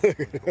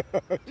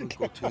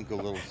 Twinkle, twinkle,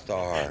 little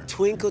star.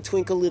 Twinkle,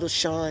 twinkle, little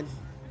Sean.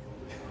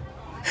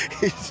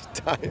 He's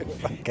dying.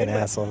 Fucking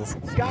assholes.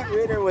 Scott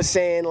Ritter was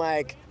saying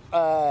like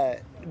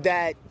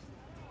that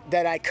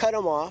I cut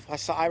him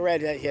off. I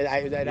read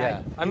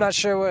that. I'm not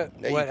sure what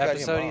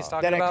episode he's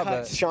talking about. That I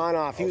cut Sean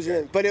off. He was in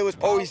it, but it was.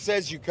 He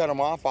says you cut him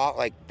off.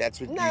 Like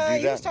that's what you do. No,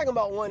 he that? was talking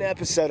about one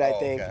episode, I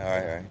think. Okay.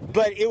 All right.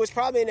 But it was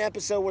probably an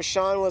episode where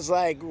Sean was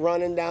like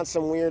running down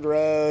some weird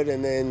road,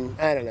 and then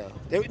I don't know.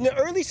 In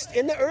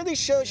the early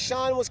show,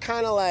 Sean was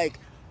kind of like.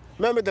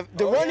 Remember,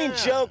 the running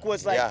joke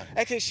was like,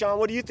 okay, Sean,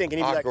 what do you think?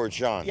 And he'd be awkward like,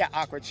 Sean. Yeah,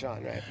 awkward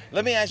Sean, right.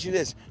 Let me ask you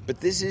this. But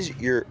this is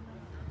your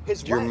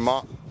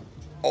mom.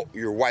 Oh,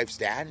 your wife's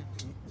dad?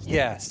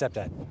 Yeah,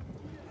 stepdad.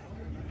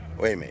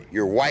 Wait a minute.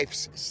 Your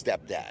wife's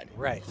stepdad.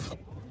 Right.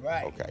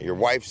 Right. Okay, your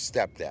wife's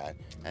stepdad.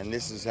 And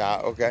this is how,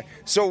 okay.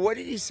 So what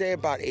did he say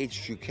about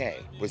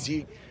H2K? Was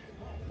he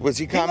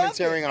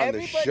commentating on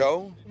the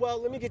show?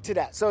 Well, let me get to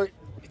that. So...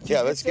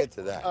 Yeah, let's get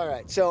to that. All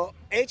right. So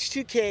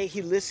H2K,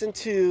 he listened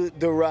to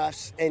the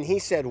Roughs and he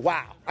said,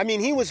 wow. I mean,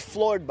 he was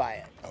floored by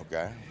it.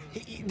 Okay.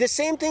 The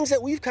same things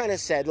that we've kind of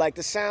said, like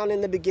the sound in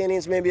the beginning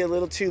is maybe a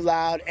little too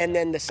loud and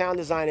then the sound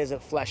design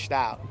isn't fleshed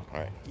out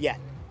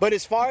yet. But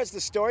as far as the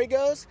story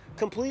goes,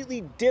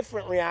 completely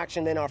different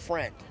reaction than our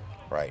friend.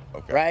 Right.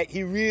 Okay. Right?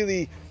 He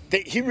really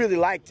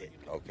liked it.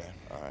 Okay.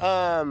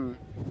 All right.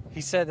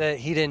 He said that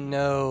he didn't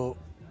know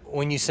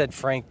when you said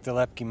Frank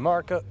DeLepke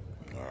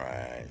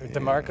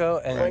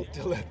DeMarco and Frank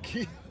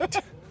DeLepke.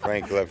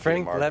 Frank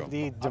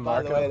Lefty DeMarco.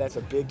 By the way, that's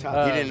a big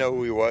topic. He didn't know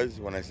who he was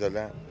when I said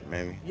that,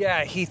 maybe?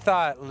 Yeah, he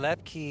thought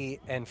Lepke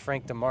and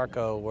Frank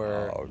DeMarco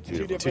were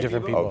two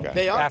different people. Okay.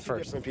 They are at two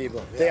first. different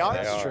people. They are.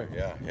 That's true.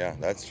 Yeah,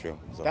 that's true.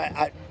 So.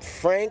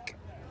 Frank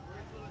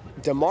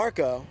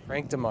DeMarco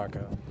Frank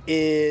DeMarco.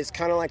 is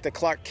kind of like the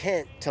Clark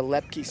Kent to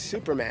Lepke's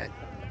Superman,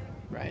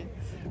 right?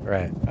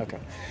 Right. Okay.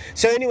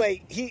 So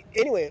anyway,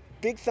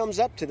 big thumbs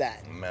up to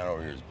that. Man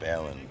over here is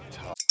bailing.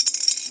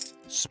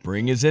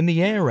 Spring is in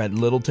the air at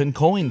Littleton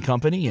Coin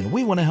Company, and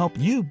we want to help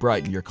you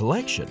brighten your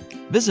collection.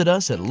 Visit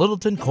us at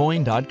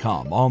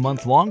littletoncoin.com all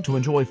month long to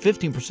enjoy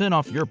 15%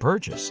 off your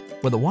purchase.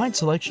 With a wide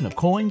selection of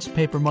coins,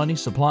 paper money,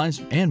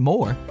 supplies, and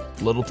more,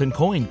 Littleton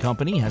Coin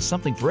Company has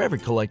something for every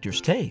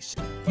collector's taste.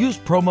 Use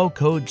promo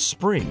code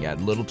SPRING at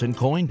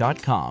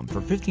littletoncoin.com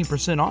for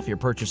 15% off your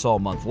purchase all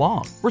month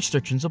long.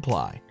 Restrictions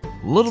apply.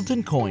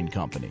 Littleton Coin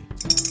Company.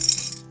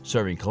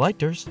 Serving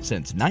collectors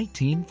since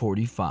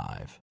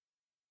 1945.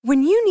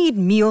 When you need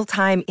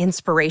mealtime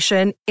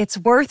inspiration, it's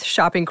worth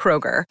shopping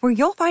Kroger, where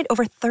you'll find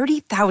over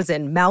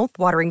 30,000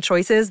 mouth-watering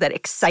choices that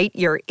excite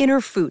your inner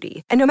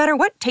foodie. And no matter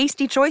what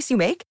tasty choice you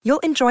make, you'll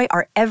enjoy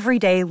our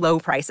everyday low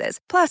prices,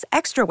 plus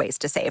extra ways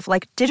to save,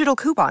 like digital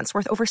coupons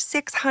worth over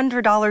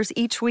 $600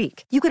 each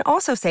week. You can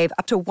also save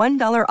up to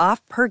 $1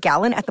 off per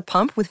gallon at the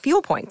pump with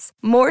fuel points.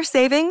 More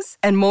savings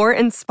and more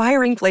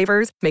inspiring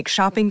flavors make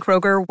shopping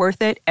Kroger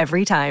worth it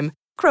every time.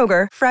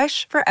 Kroger,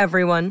 fresh for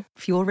everyone.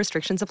 Fuel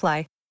restrictions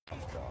apply.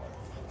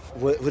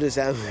 What does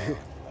that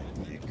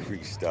mean?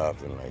 Creased up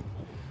and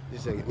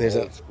There's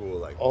old a school,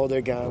 like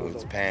older guy with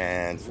his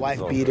pants, wife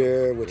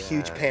beater with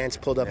huge pants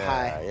pulled up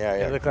high. Yeah.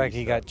 It looked like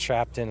he got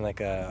trapped in like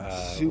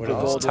a Super what are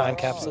those, gold time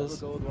watch.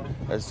 capsules.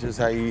 That's just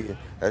how you.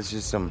 That's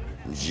just some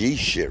G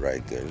shit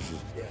right there.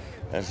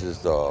 That's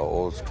just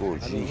old school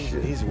G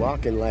shit. He's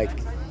walking like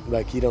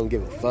he don't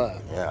give a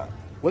fuck. Yeah.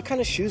 What kind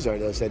of shoes are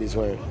those that he's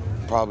wearing?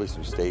 Probably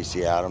some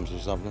Stacey Adams or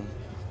something.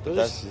 Those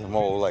That's some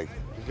old, like,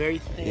 very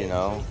thin, you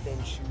know, very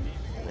thin shoes.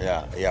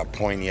 yeah,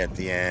 pointy at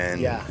the end.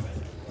 Yeah.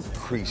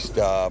 Creased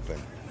up,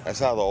 and that's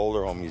how the older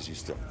homies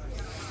used to.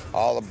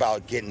 All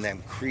about getting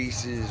them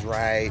creases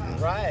right.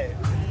 Right.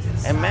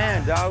 And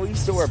man, dog, we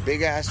used to wear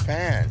big ass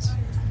pants.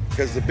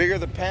 Because the bigger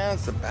the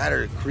pants, the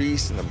better the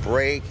crease and the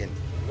break. And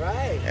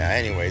right. Yeah.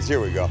 Anyways,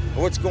 here we go.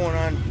 What's going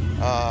on?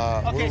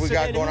 What do we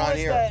got going on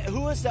here?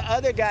 Who was the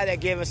other guy that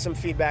gave us some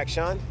feedback,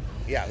 Sean?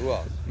 Yeah. Who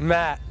else?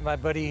 Matt, my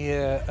buddy.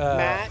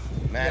 Matt.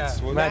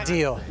 Matt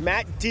Deal.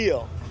 Matt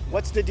Deal.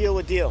 What's the deal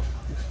with Deal?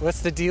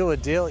 What's the deal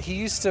with Deal? He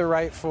used to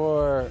write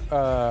for.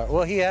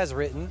 He has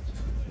written.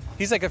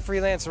 He's like a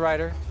freelance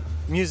writer,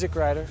 music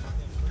writer.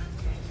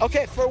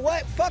 Okay, for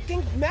what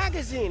fucking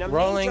magazine? I'm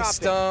Rolling name dropping.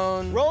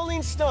 Stone.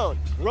 Rolling Stone.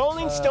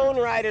 Rolling Stone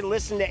writer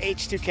listened to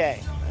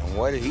H2K. And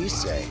what did he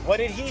say? What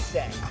did he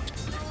say?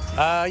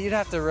 You'd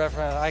have to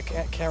reference. I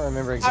can't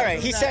remember exactly. All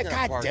right, he said,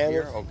 God damn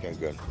it. Okay,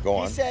 good. Go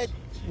on. He said,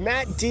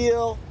 Matt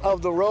Deal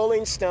of the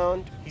Rolling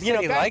Stone. He said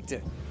he liked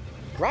it.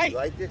 Right. You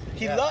liked it?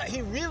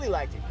 He really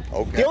liked it.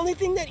 Okay. The only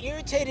thing that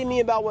irritated me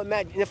about what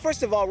Matt...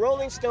 First of all,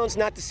 Rolling Stone's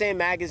not the same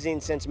magazine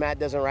since Matt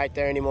doesn't write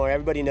there anymore.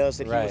 Everybody knows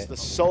that he was the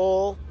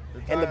soul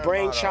and the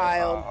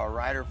brainchild. A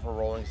writer for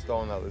Rolling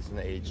Stone that listened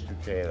to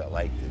H2K that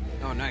liked it.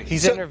 Oh, nice.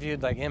 He's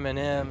interviewed like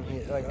Eminem.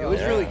 It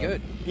was really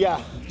good.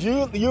 Yeah.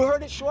 You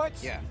heard it,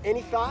 Schwartz? Yeah.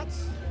 Any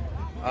thoughts?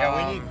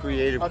 Yeah, we need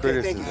creative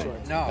criticism. Thank you,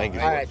 Schwartz. No. Thank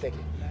you. All right, thank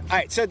you. All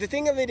right, so the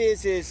thing of it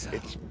is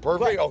It's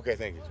perfect? What? Okay,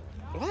 thank you.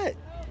 What?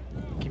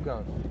 Keep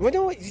going. Well,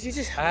 no, you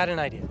just... I had an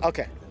idea.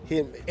 Okay.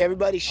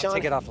 Everybody, Sean... I'll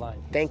take it offline.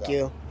 Thank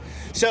you.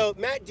 So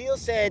Matt Deal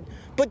said,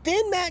 but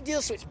then Matt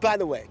Deal switched. By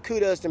the way,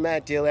 kudos to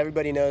Matt Deal.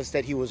 Everybody knows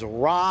that he was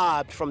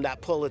robbed from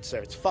that Pulitzer.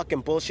 It's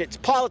fucking bullshit. It's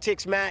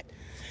politics, Matt.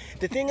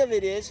 The thing of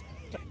it is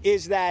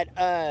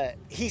that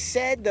he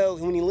said, though,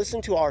 when he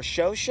listened to our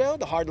show,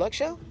 the Hard Luck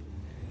Show,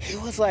 he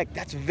was like,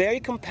 that's very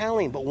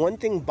compelling, but one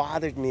thing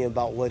bothered me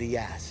about what he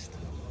asked.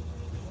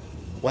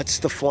 What's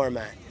the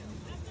format?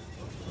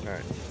 All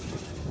right.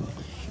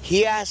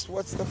 He asked,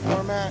 what's the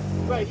format?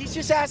 Right, he's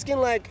just asking,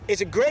 like,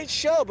 it's a great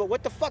show, but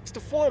what the fuck's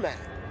the format?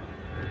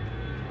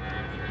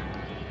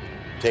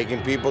 Taking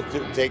people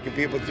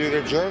through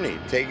their journey,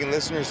 taking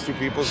listeners through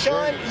people's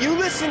Sean, journey. you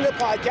listen to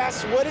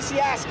podcasts. What is he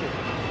asking?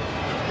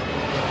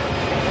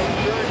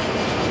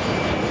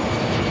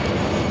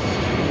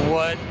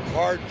 What?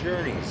 Hard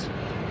journeys.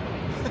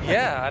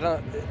 Yeah,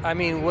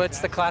 what's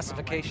the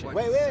classification?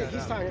 Wait,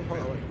 he's talking. Hold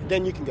on, wait.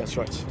 Then you can go,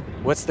 Schwartz.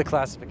 What's the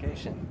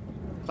classification?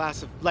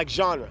 Like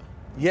genre.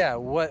 Yeah,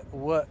 what?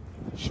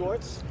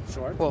 Shorts?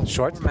 Short? Well,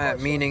 Shorts? format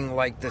meaning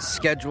like the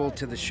schedule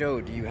to the show.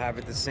 Do you have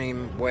it the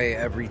same way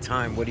every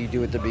time? What do you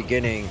do at the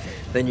beginning?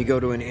 Then you go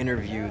to an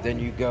interview. Then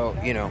you go,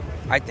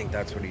 I think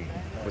that's what he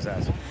was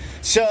asking.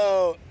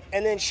 So,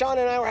 and then Sean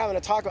and I were having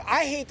a talk.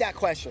 I hate that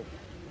question.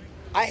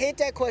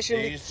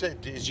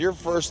 Is your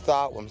first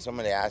thought when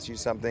somebody asks you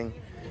something?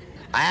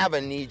 I have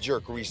a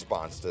knee-jerk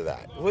response to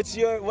that. What's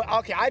your...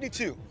 Okay, I do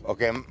too.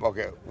 Okay.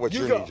 What's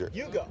your knee-jerk?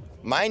 You go.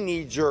 My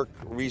knee-jerk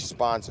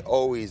response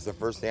always, the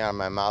first thing out of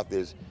my mouth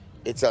is,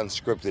 it's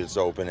unscripted, it's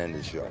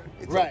open-ended show.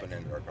 It's Right.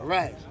 open-ended.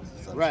 Right.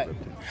 Right.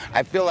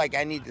 I feel like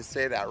I need to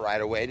say that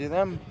right away to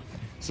them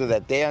so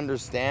that they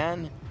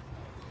understand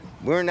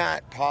we're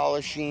not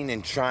polishing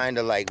and trying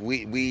to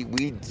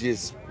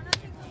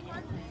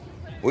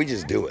we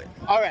just do it.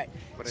 All right.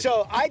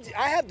 So I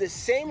have the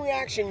same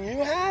reaction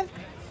you have,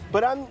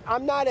 but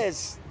I'm not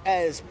as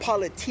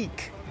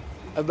politique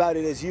about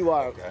it as you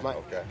are. Okay.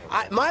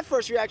 My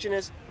first reaction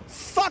is,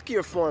 fuck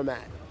your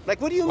format. Like,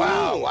 what do you mean?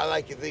 Wow, I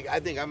like you think. I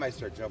think I might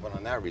start jumping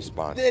on that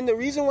response. And the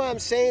reason why I'm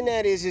saying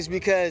that is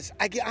because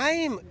I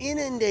am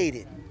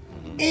inundated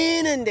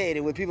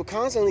with people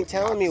constantly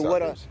telling me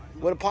what a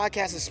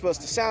podcast is supposed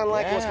to sound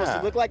like, what it's supposed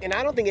to look like, and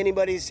I don't think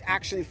anybody's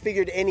actually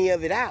figured any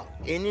of it out.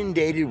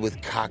 Inundated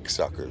with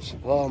cocksuckers.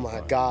 Oh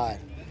my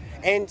God.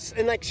 And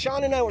like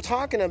Sean and I were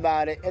talking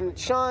about it, and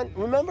Sean,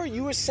 remember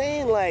you were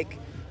saying like,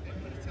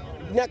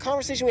 in that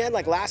conversation we had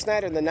like last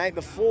night or the night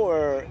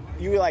before,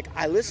 you were like,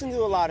 I listen to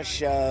a lot of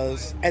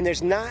shows, and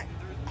there's not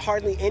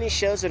hardly any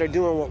shows that are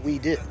doing what we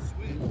do.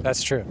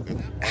 That's true.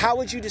 How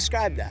would you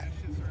describe that?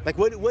 Like,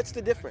 what's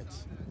the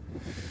difference?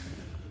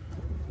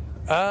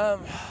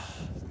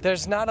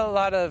 There's not a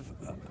lot of,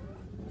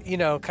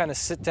 kind of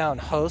sit-down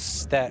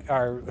hosts that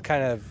are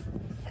kind of,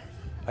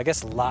 I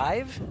guess,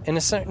 live in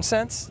a certain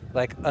sense,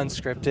 like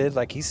unscripted,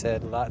 like he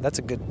said. That's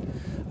a good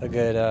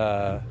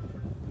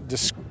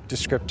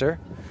descriptor.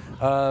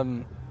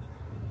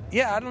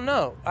 I don't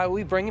know.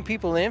 We bring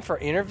people in for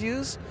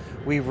interviews.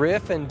 We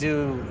riff and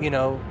do,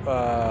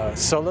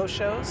 solo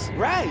shows.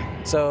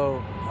 Right.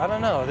 So I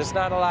don't know. There's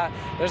not a lot.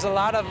 There's a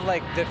lot of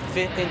like that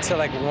fit into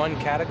like one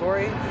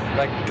category.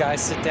 Like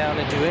guys sit down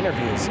and do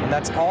interviews, and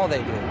that's all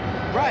they do.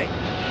 Right.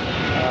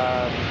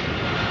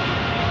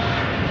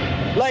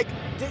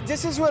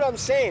 This is what I'm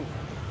saying.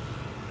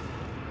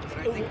 But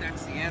I think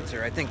that's the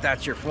answer. I think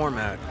that's your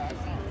format.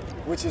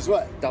 Which is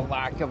what? The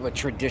lack of a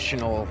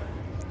traditional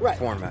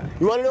format.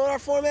 You want to know what our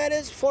format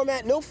is?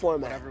 Format, no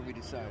format. Whatever we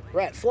decide.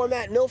 Right.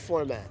 Format, no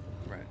format.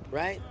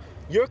 Right?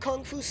 Your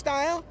Kung Fu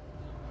style,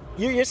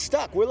 you're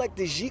stuck. We're like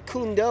the Jeet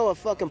Kune Do of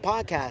fucking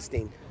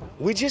podcasting.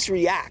 We just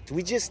react.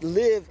 We just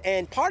live.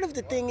 And part of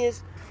the thing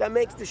is that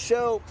makes the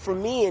show, for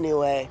me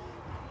anyway,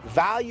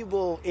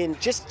 valuable in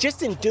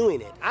just in doing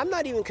it. I'm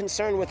not even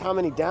concerned with how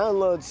many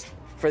downloads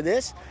for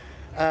this.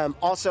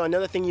 Also,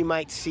 another thing you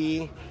might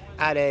see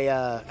at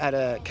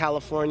a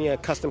California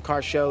custom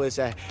car show is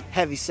a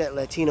heavy-set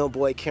Latino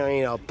boy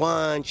carrying a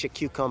bunch of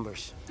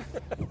cucumbers.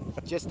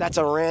 That's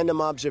a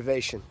random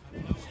observation.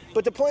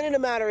 But the point of the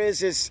matter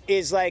is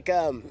like,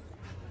 when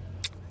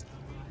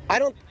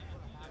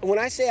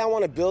I say I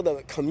want to build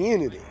a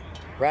community,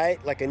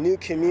 right? Like a new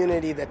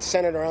community that's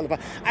centered around the...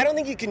 I don't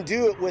think you can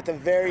do it with a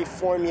very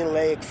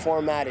formulaic,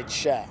 formatted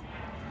show.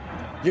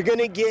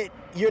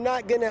 You're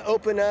not going to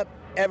open up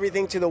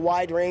everything to the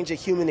wide range of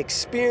human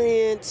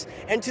experience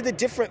and to the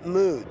different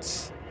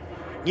moods.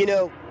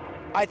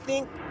 I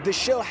think the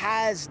show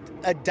has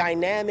a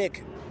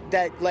dynamic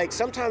that, like,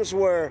 sometimes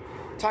we're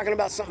talking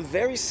about something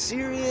very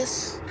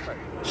serious,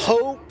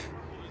 hope,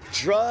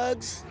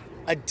 drugs,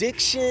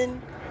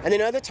 addiction, and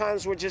then other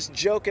times we're just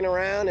joking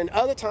around, and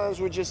other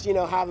times we're just,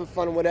 having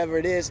fun, whatever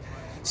it is.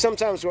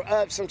 Sometimes we're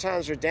up,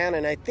 sometimes we're down,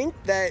 and I think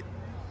that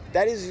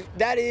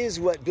is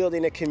what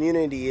building a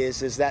community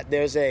is that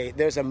there's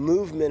a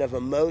movement of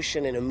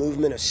emotion and a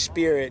movement of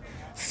spirit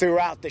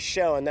throughout the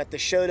show, and that the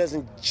show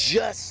doesn't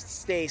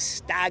just stay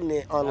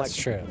stagnant on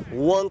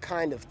one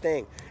kind of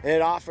thing, and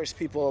it offers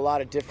people a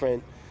lot of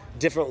different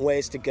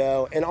ways to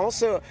go. And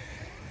also,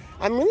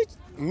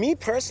 me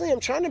personally, I'm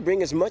trying to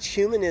bring as much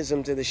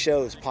humanism to the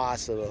show as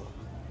possible,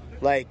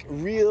 like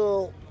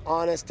real,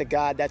 honest to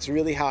God, that's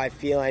really how I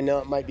feel. I know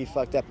it might be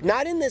fucked up.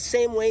 Not in the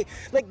same way,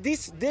 like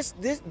these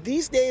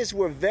days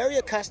we're very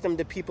accustomed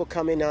to people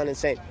coming on and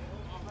saying,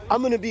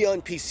 I'm gonna be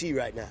on PC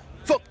right now.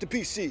 Fuck the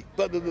PC,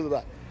 blah, blah, blah,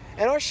 blah.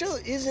 And our show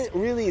isn't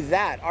really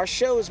that. Our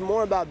show is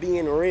more about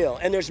being real.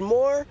 And there's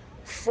more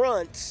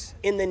fronts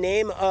in the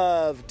name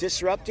of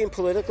disrupting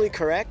politically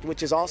correct,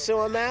 which is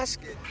also a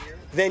mask,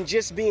 than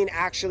just being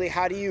actually,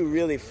 how do you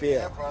really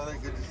feel? Yeah, probably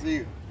good to see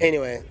you.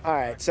 Anyway, all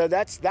right, so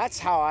that's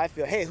how I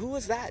feel. Hey, who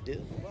was that, dude?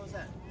 What was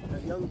that? A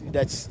young dude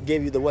that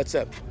gave you the what's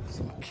up?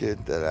 Some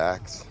kid that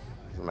acts,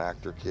 some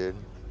actor kid.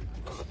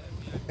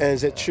 And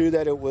is it true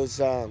that it was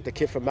the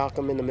kid from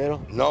Malcolm in the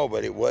Middle? No,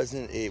 but it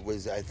wasn't. It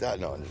was, I thought,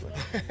 no.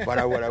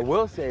 But what I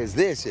will say is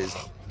this,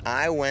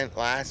 I went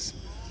last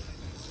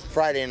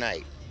Friday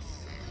night,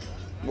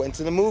 went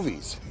to the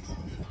movies.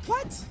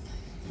 What?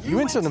 You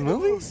went to the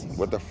movies?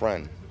 With a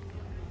friend.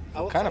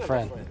 Oh, what kind of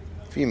friend?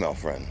 Female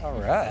friend. All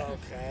right.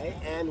 Okay,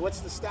 and what's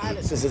the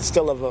status? Is it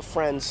still of a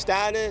friend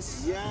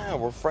status? Yeah,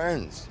 we're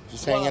friends,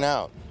 just hanging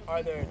out.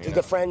 Did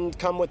the friend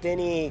come with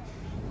any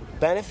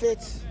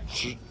benefits?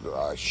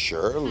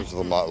 Sure, there's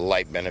a lot of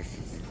light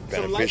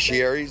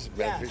beneficiaries.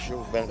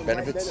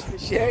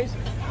 Beneficiaries?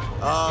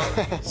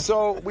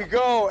 So we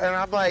go, and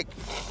I'm like,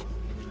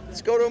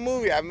 let's go to a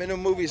movie. I've been to a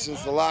movie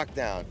since the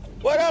lockdown.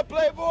 What up,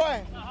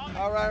 Playboy?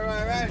 All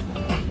right.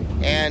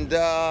 And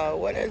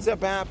what ends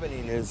up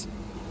happening is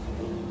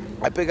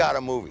I pick out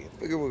a movie. I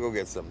figure we'll go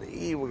get something to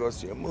eat. We'll go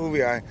see a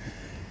movie.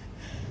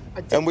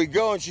 And we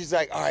go, and she's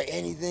like, all right,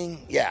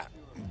 anything? Yeah,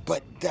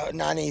 but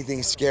not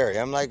anything scary.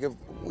 I'm like,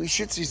 we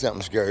should see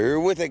something scary. You're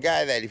with a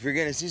guy that if you're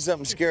going to see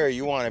something scary,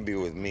 you want to be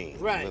with me.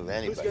 Right. With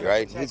anybody,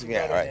 right?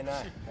 Right.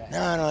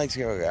 No, I don't like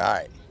scary. All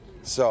right.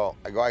 So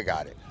I go, I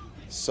got it.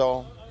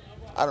 So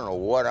I don't know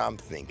what I'm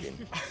thinking,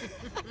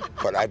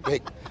 but I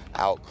picked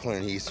out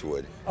Clint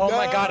Eastwood. Oh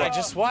my God, I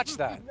just watched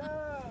that.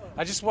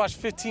 I just watched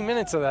 15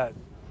 minutes of that.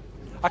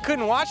 I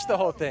couldn't watch the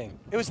whole thing.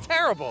 It was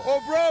terrible.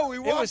 Oh, bro, we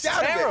walked was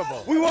out terrible.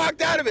 of it. We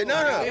walked out of it.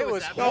 No. It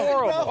was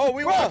horrible. Oh,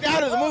 we walked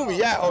out of the movie.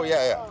 Yeah. Oh,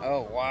 yeah.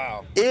 Oh,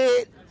 wow.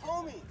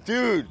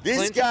 Dude, this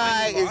Clint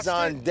guy Eastwood is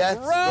on lost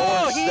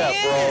death's He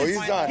doorstep, bro. is.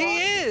 He's on. He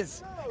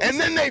is. And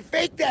then they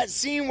faked that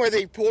scene where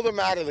they pulled him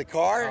out of the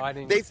car. Oh, I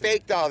didn't They see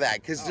faked all that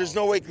because there's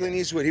no way Clint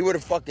Eastwood, he would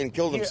have fucking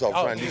killed himself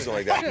trying to do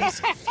something like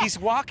that. He's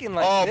walking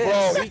like Oh,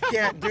 this. bro, he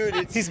can't,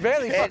 dude. He's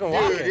barely fucking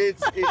walking. Dude,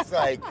 it's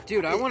like...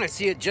 Dude, I want to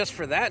see it just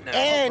for that now.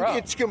 And bro.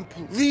 it's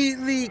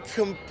completely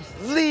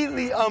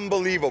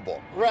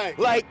unbelievable. Right.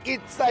 Like,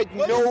 it's like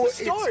What no... is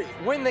the story?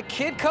 When the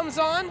kid comes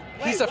on,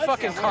 he's a what's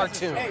fucking this?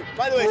 cartoon. Hey,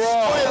 by the way, Bro.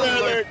 spoiler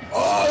alert.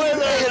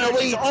 Oh, the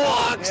way he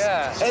talks.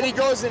 Yeah. And he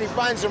goes and he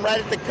finds him right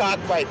at the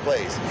cockfight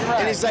place. Right.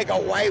 And he's like a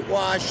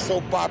whitewashed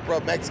soap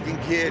opera Mexican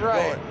kid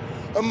Right. going,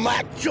 I'm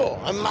macho.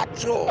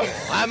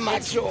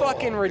 It's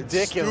fucking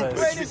ridiculous.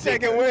 Wait a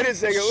second.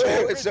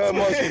 It's the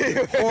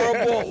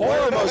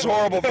most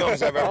horrible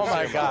films I've ever Oh seen.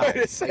 my God.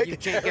 Wait a second. You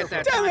can't get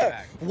that Tell time me,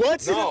 back.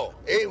 what's No,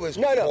 it was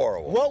no.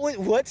 horrible.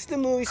 What's the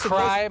movie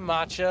supposed Cry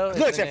Macho. is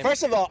the Listen, name.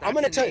 first of all, I'm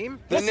going to the tell name? you.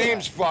 The listen,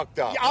 name's fucked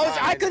up.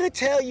 I couldn't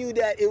tell you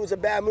that it was a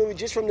bad movie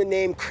just from the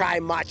name Cry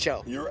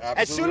Macho. You're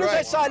As soon absolutely as I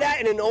right. saw that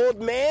in an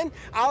old man,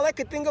 all I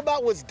could think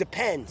about was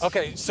Depends.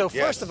 Okay, so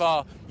Yes. first of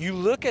all, you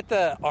look at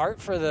the art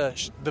for the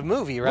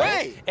movie, right?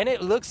 Right. And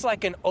it looks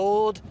like an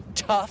old,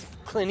 tough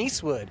Clint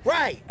Eastwood.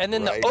 Right. And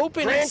then Right. the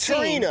opening Gran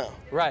scene. Torino.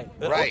 Right.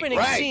 The Right, opening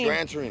right, scene.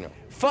 Gran Torino.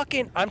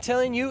 Fucking, I'm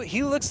telling you,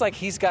 he looks like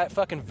he's got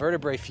fucking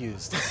vertebrae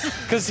fused.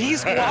 Because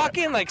he's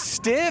walking like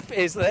stiff,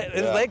 his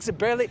legs are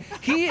barely,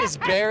 he is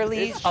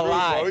barely It's true,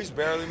 alive. bro. He's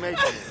barely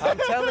making it. I'm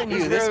telling you,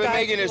 He's this barely guy,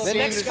 making a the scene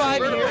next this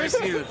 5 year.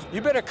 years,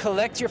 you better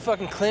collect your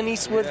fucking Clint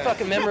Eastwood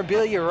fucking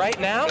memorabilia right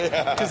now,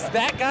 because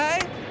that guy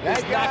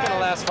is not going to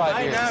last 5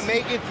 years. Might not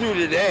make it through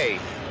today.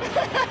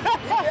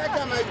 That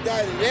guy might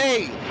die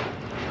today.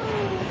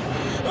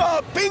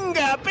 Oh,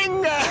 Pinga.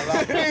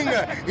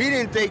 Pinga. He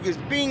didn't take his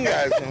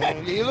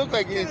pingas. He looked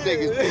like he didn't take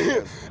his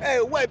pingas.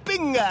 Hey, wait,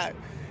 Pinga.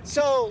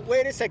 So,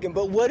 wait a second,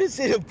 but what is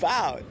it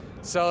about?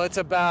 So it's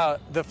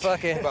about the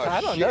fucking, About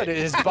I don't know, shit. dude,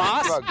 his It's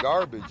boss, about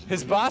garbage.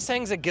 his boss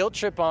hangs a guilt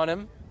trip on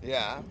him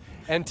Yeah.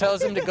 and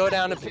tells him to go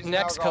down to He's an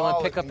Mexico and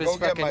alcoholic. pick up his Go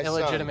get fucking my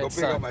son. illegitimate Go pick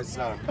son. up my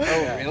son.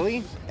 Oh,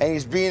 really? And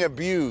he's being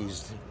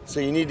abused, so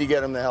you need to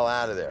get him the hell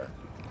out of there.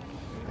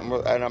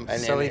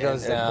 So he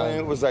goes down. And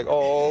it was like,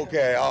 oh,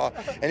 okay. Oh,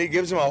 and he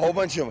gives him a whole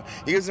bunch of,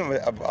 he gives him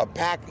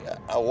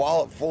a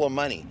wallet full of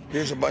money.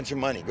 Here's a bunch of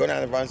money. Go down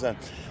there and find son.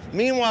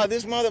 Meanwhile,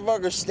 this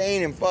motherfucker's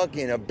staying in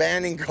fucking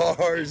abandoned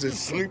cars and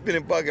sleeping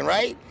in fucking,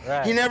 right?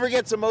 He never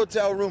gets a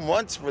motel room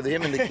once for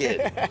him and the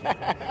kid.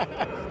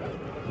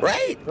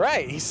 Right?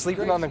 Right, he's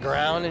sleeping on the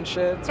ground and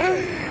shit. It's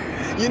great.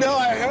 You know,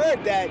 I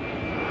heard that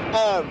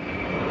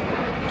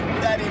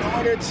that in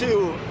order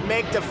to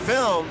make the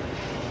film,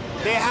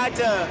 they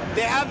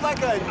have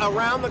like a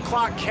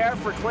around-the-clock care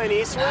for Clint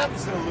Eastwood.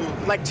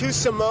 Absolutely. Like 2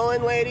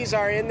 Samoan ladies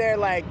are in there,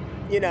 like,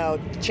 you know,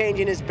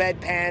 changing his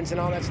bedpans and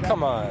all that stuff.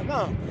 Come on.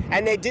 No.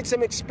 And they did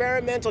some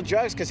experimental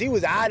drugs because he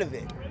was out of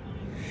it.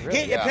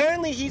 Yeah.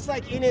 Apparently, he's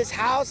like in his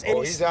house and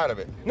He's out of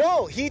it.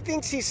 No, he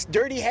thinks he's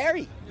Dirty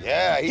Harry.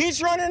 Yeah.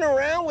 He's running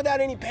around without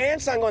any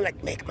pants on, going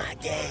like, "Make my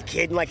day,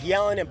 kid," and like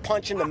yelling and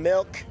punching the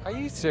milk. Are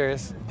you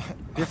serious?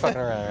 You're fucking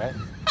around,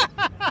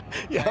 right?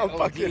 Yeah, I'm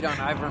fucking. on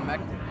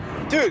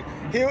ivermectin. Dude,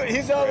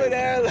 he's over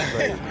there like,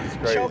 It's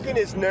crazy. choking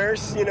his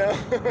nurse, you know.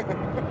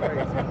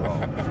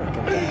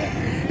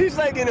 He's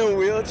like in a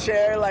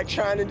wheelchair, like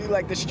trying to do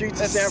like the streets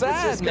That's of San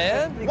sad, Francisco.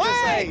 man. Because,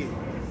 Why?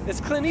 like,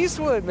 it's Clint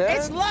Eastwood, man.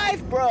 It's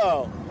life,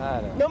 bro.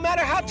 I know. No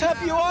matter how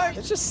tough you are.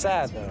 It's just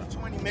sad, though.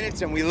 20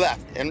 minutes and we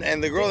left.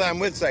 And the girl that I'm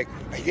with is like,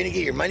 are you going to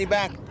get your money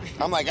back?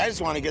 I'm like, I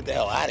just want to get the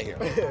hell out of here.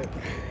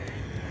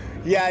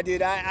 Yeah,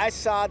 dude, I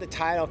saw the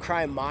title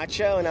Cry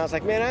Macho, and I was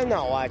like, man, I'm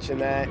not watching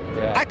that.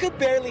 Yeah. I could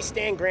barely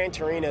stand Gran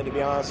Torino, to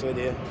be honest with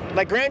you.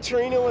 Like, Gran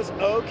Torino was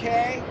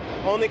okay,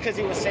 only because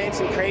he was saying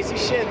some crazy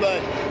shit,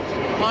 but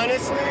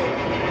honestly,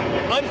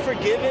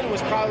 Unforgiven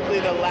was probably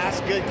the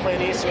last good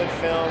Clint Eastwood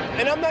film.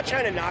 And I'm not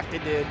trying to knock the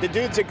dude. The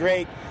dude's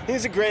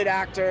he's a great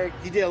actor.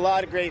 He did a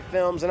lot of great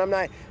films, and I'm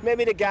not,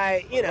 maybe the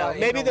guy, you know,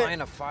 maybe in the...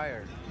 Line of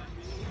Fire.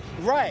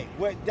 Right.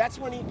 That's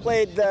when he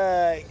played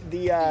the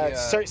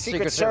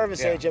Secret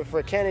Service agent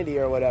for Kennedy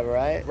or whatever,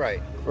 right?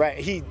 Right. Right.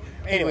 He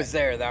was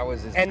there. That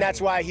was his. And that's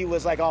why he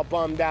was like all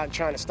bummed out and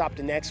trying to stop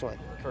the next one.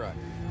 Correct.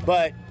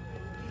 But,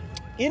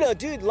 you know,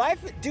 dude,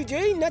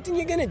 there ain't nothing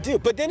you're gonna do.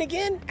 But then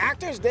again,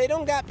 actors, they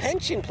don't got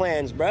pension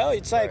plans, bro.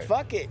 It's like,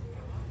 fuck it.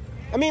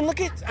 I mean,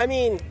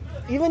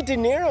 even De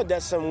Niro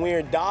does some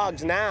weird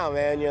dogs now,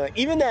 man. You're like,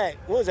 even that,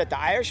 what was that, The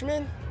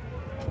Irishman?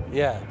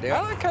 Yeah.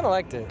 I kind of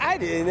liked it. I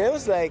did. It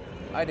was like,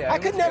 I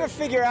could never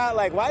figure out,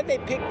 like, why did they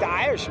pick The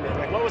Irishman?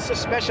 Like, what was so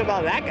special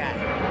about that guy?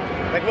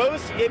 Like,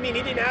 he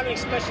didn't have any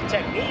special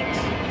techniques.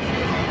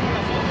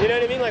 You know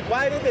what I mean? Like,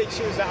 why did they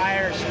choose The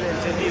Irishman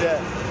to be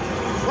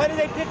Why did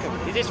they pick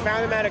him? You just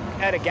found him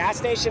at a gas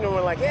station and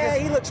were like, yeah,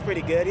 he looks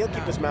pretty good. He'll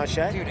keep his mouth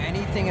shut. Dude,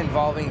 anything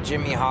involving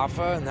Jimmy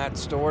Hoffa and that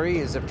story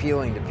is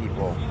appealing to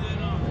people.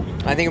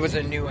 I think it was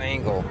a new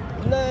angle.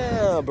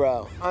 No,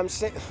 bro. I'm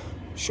saying,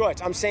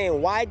 Shorts, I'm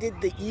saying, why did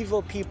the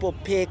evil people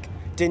pick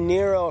De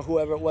Niro or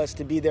whoever it was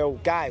to be their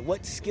guy?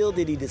 What skill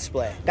did he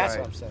display? That's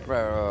what I'm saying.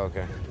 Right,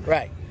 okay.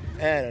 Right.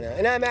 I don't know.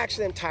 And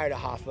I'm tired of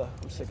Hoffa.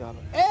 I'm sick of him.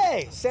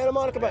 Hey, Santa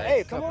Monica, bro.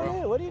 Hey, come on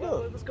in. What are you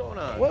doing? What's going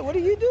on? What are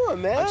you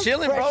doing, man? I'm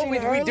chilling, bro. We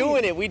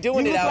doing it. We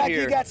doing it out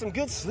here. You got some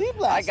good sleep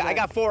last night. I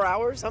got 4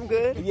 hours. I'm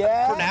good.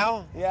 Yeah. For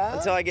now. Yeah.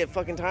 Until I get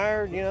fucking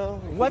tired, you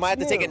know. We might have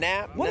to take a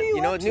nap. What are you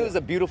up to? New is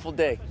a beautiful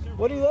day.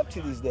 What are you up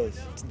to these days?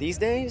 These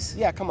days?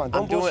 Yeah, come on.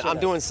 I'm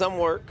doing some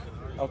work.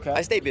 Okay.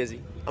 I stay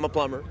busy. I'm a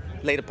plumber.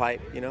 Laid a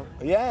pipe, you know.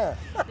 Yeah.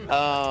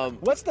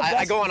 What's the best?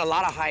 I go on a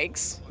lot of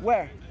hikes.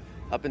 Where?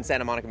 Up in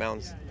Santa Monica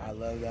Mountains. I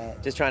love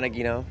that. Just trying to,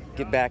 you know,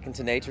 get back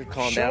into nature,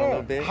 calm down a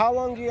little bit. How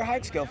long do your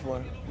hikes go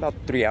for? About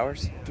 3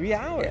 hours. 3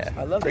 hours? Yeah.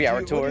 I love that.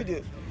 3-hour tour. What do you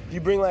do? Do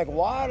you bring like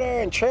water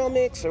and trail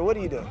mix, or what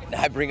do you do?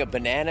 I bring a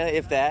banana,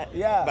 if that.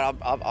 Yeah. But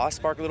I'll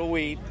spark a little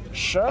weed.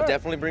 Sure. I'll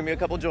definitely bring me a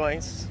couple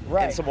joints.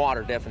 Right. And some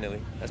water,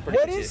 definitely. That's pretty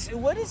much it.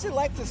 What is it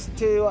like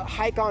to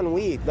hike on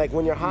weed, like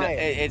when you're high?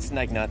 It's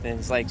like nothing.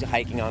 It's like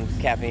hiking on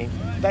caffeine.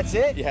 That's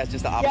it? Yeah, it's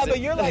just the opposite.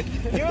 Yeah,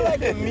 but you're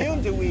like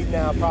immune to weed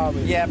now,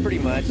 probably. Yeah, pretty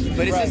much.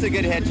 But it's just a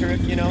good head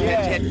trip, you know,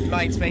 Yeah. head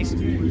mind space.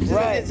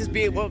 Right. It's just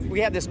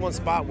we have this one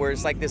spot where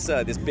it's like this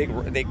big,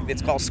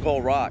 it's called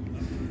Skull Rock.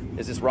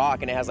 There's this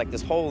rock and it has like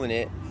this hole in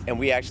it, and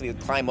we actually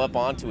climb up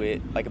onto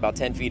it, like about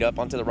 10 feet up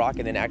onto the rock,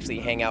 and then actually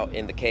hang out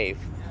in the cave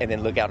and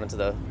then look out into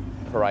the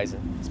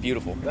horizon. It's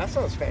beautiful. That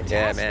sounds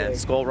fantastic. Yeah, man.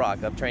 Skull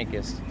Rock up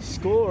Trancas.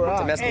 Skull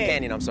Rock. Temescal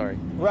Canyon, I'm sorry.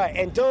 Right,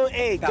 and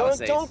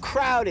don't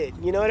crowd it.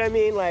 You know what I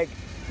mean? Like,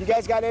 you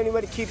guys got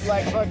anybody keep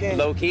like fucking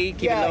low key?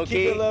 Keep it low key.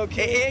 Keep it low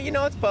key. Yeah, you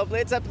know, it's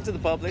public. It's up to the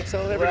public, so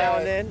every now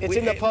and then. It's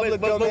in the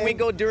public but domain. when we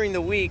go during the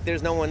week,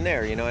 there's no one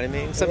there, you know what I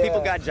mean? Some people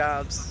got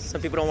jobs.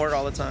 Some people don't work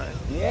all the time.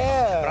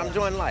 Yeah. But I'm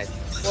enjoying life.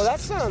 Well, that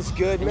sounds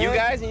good, man.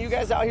 And you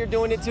guys out here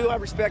doing it too. I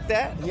respect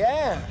that.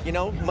 Yeah. You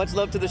know, much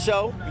love to the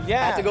show.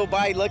 Yeah. I had to go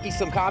buy Lucky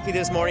some coffee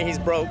this morning. He's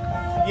broke.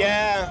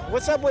 Yeah.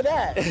 What's up with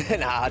that?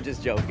 Nah, I'm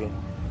just joking.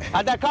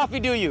 How'd that coffee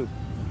do you?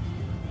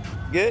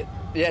 Good?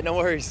 Yeah, no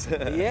worries.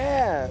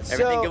 Yeah.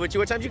 Everything good with you?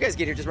 What time did you guys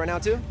get here? Just right now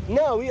too?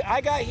 No,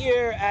 I got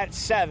here at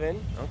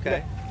 7.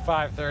 Okay.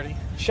 5:30.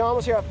 Sean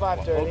was here at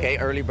 5:30. Okay,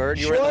 early bird.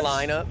 You were in the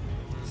lineup.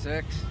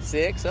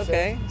 6.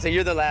 Okay. So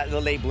you're the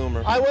late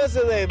bloomer. I was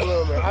a late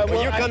bloomer.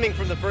 You're coming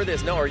from the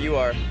furthest, no, or you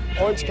are?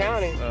 Orange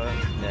County.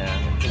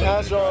 Yeah. I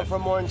was rolling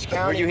from Orange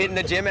County. Were you hitting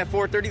the gym at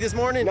 4:30 this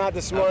morning? Not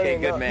this morning.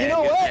 Okay, good no. man. You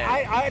know good what?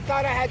 man. I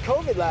thought I had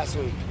COVID last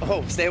week.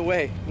 Oh, stay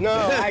away. No,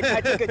 I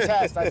took a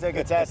test. I took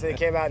a test and it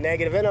came out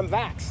negative, and I'm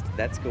vaxxed.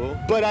 That's cool.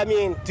 But I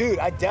mean, dude,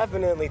 I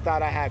definitely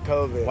thought I had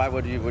COVID. Why?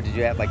 What did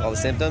you have? Like all the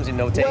symptoms and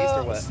no taste,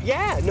 or what?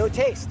 Yeah, no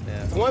taste.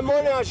 Yeah. One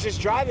morning I was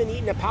just driving,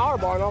 eating a power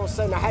bar, and all of a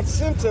sudden I had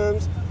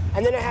symptoms,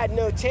 and then I had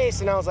no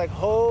taste, and I was like,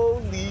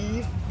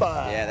 holy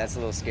fuck. Yeah, that's a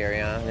little scary,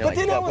 huh? You're But like,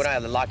 then fuck, I was- when I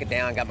lock it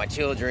down, got my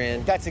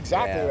children. That's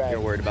exactly right. You're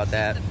worried about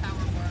that.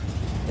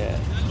 Yeah.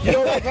 You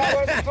know what,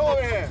 power? Come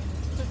over here.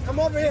 Come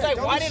over here. She's like,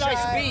 Don't why be did I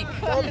shy.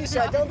 speak? Don't be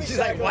shy. Don't be She's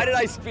shy. like, why did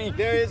I speak?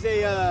 There is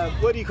a,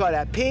 what do you call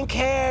that? Pink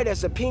hair.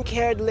 There's a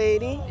pink-haired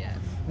lady. Yes.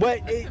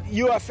 But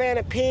you are a fan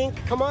of pink?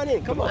 Come on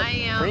in. Come on. I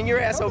am. Bring your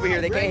ass over here.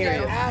 They can't hear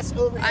Your you. ass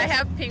over here. I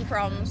have pink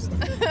problems.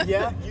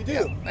 Yeah, you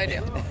do. I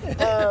do.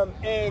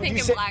 And Pink you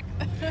and said- black.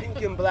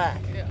 Pink and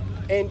black. Yeah.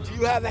 And do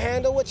you have a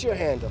handle? What's your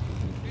handle?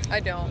 I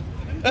don't.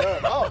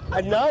 Oh,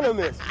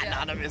 anonymous.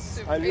 Anonymous.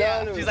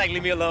 Anonymous. She's like,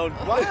 leave me alone.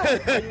 Why?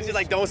 She's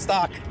like, don't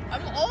stalk.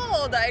 I'm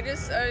old. I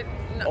just.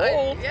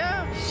 Old?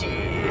 Yeah.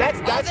 That's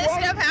All this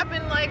why. stuff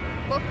happened like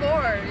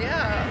before.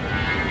 Yeah.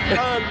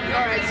 No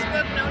all right.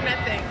 Facebook, no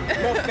nothing.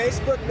 No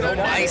Facebook, no No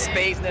nothing.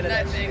 MySpace, none of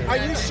that. Nothing. Are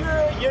you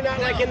sure you're not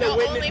like in the no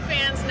witness?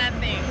 OnlyFans,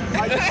 nothing.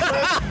 Are you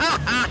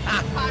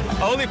sure?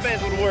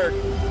 OnlyFans would work.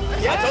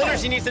 Yeah. I told her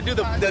she needs to do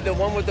the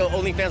one with the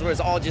OnlyFans where it's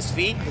all just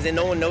feet, because then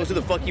no one knows who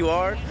the fuck you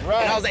are.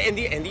 Right. And I was like, and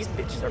these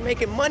bitches are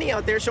making money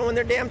out there showing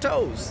their damn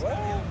toes.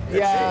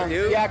 Yeah, it,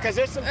 dude. yeah, because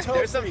there's some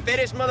There's some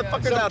fetish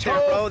motherfuckers Some out there,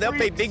 toe bro. They'll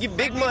pay freaks.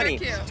 big money.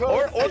 cute.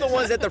 Or the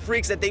ones that the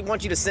freaks that they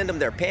want you to send them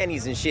their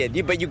panties and shit.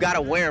 But you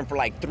gotta wear them for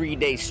like 3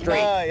 days straight,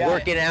 Yeah.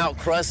 working out,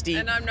 crusty,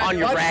 And I'm not on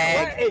your doing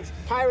rag.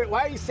 Pirate,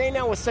 why are you saying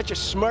that with such a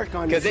smirk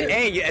on your Because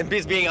hey, and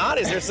just being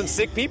honest, there's some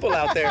sick people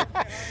out there.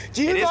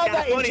 Do you It is know kinda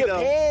that in funny, though.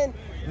 Japan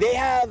they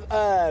have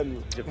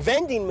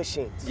vending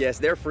machines Yes,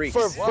 they're freaks.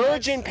 for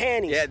virgin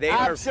panties? Yeah, they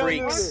are Absolutely.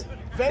 freaks.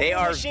 Vending They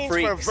are machines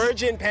freaks. for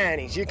virgin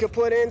panties. You could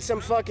put in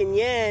some fucking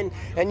yen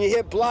and you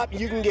hit blop.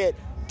 You can get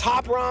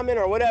top ramen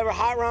or whatever,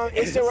 hot ramen,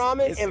 instant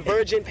ramen, and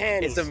virgin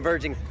panties. It's some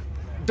virgin,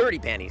 dirty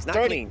panties, not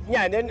clean.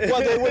 Yeah, then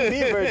well they wouldn't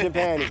be virgin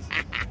panties.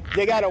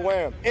 They gotta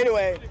wear them.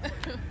 Anyway,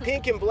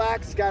 Pink and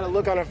Black's got a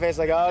look on her face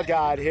like, oh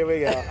God, here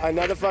we go.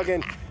 Another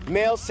fucking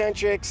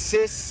male-centric,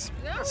 cis,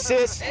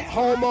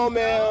 homo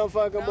male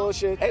fucking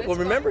bullshit. Hey, well,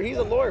 remember, he's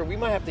a lawyer. We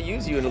might have to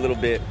use you in a little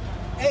bit.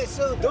 Hey,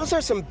 so those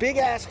are some big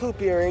ass hoop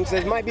earrings.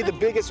 They might be the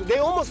biggest. They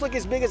almost look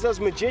as big as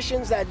those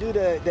magicians that do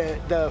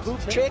the hoop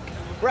trick.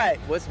 Right.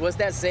 What's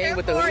that saying They're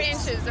with the 4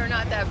 hoops? inches. They're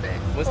not that big.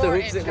 What's 4 the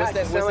hoops? inches.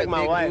 What's that like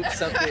my big wife. hoop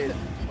something?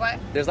 What?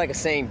 There's like a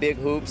saying, big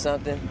hoop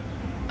something.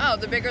 Oh,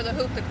 the bigger the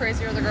hoop, the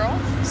crazier the girl?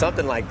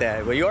 Something like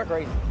that. Well, you are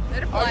crazy.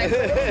 It applies.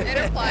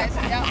 It applies,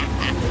 yeah.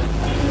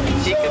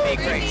 She could be We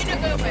crazy. need to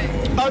move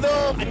it.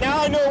 Although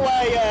now I know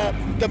why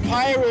the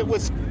pirate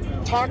was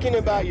talking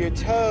about your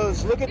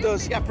toes. Look at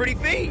those. You got pretty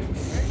feet.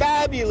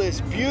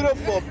 Fabulous,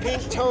 beautiful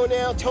pink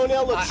toenail.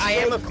 Toenail looks I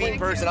am a so clean clean.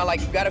 person. I like,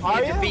 you gotta Are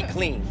keep your you? feet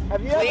clean.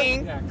 Have you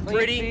Clean, ever-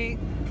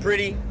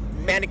 pretty,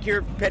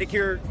 manicure,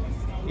 pedicure,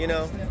 you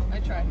know. I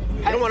try.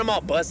 I don't want them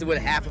all busted with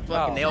half a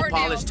fucking nail Short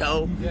polished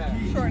toe.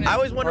 Short I nail.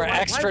 always wonder Or why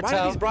extra do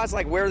toe. these broads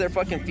like wear their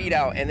fucking feet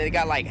out and they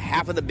got like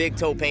half of the big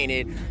toe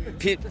painted,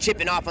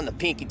 chipping off on the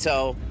pinky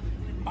toe.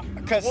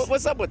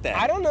 What's up with that?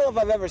 I don't know if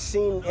I've ever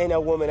seen a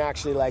woman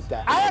actually like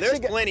that. There's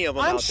plenty of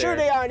them I'm out sure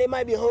there. they are. They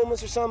might be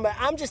homeless or something, but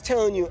I'm just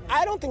telling you,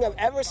 I don't think I've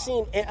ever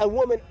seen a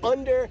woman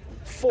under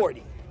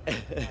 40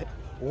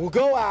 will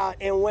go out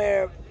and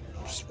wear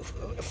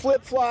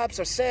flip-flops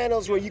or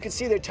sandals where you can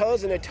see their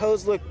toes and their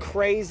toes look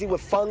crazy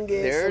with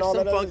fungus There's and all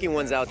some that. funky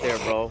ones out there,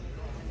 bro.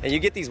 And you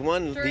get these these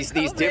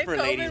COVID,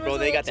 different COVID ladies, bro. was a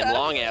They got little them tough.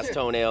 long ass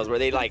toenails where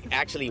they like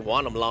actually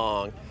want them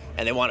long,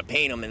 and they want to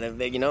paint them, and then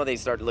they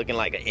start looking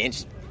like an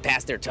inch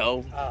past their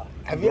toe.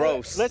 Have you ever-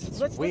 Gross. let's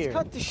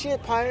cut the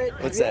shit, pirate.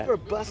 What's Have that? you ever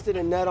busted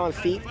a nut on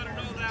feet?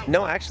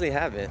 No, I actually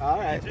haven't. All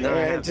right. No, All I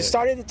right. haven't. Just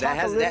started to talk that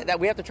has a little. that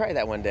we have to try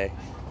that one day.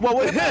 Well,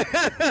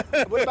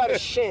 what about a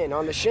shin?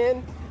 On the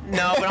shin?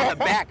 No, but on the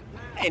back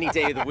any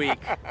day of the week.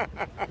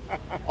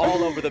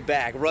 All over the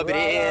back. Rub it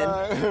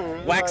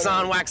in. Wax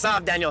on, wax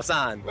off,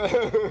 Daniel-san.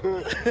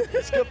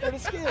 It's good for the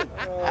skin.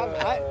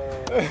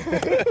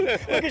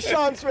 Look at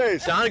Sean's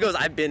face. Sean goes,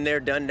 I've been there,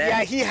 done that.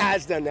 Yeah, he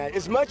has done that.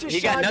 As much as He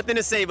Sean, got nothing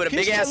to say but a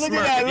Look big ass at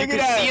smirk. that, If you look at can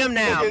that. see him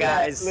now, Look at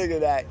that, guys. Look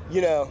at that.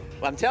 You know.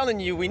 Well, I'm telling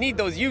you, we need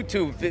those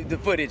YouTube the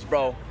footage,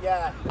 bro.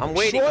 Yeah. I'm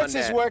waiting Schwartz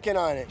on that. is working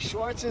on it.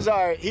 Schwartz is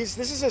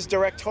this is his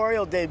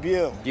directorial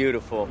debut.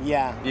 Beautiful.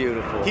 Yeah.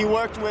 Beautiful. He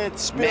worked with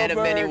Spielberg. Man of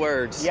many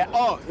words. Yeah.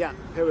 Oh, yeah.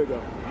 Here we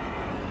go.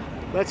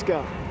 Let's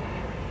go.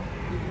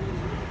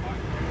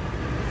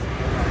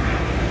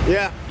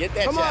 Yeah. Get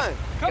that Come shot. on.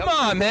 Come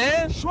on,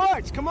 man.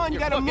 Schwartz, come on, you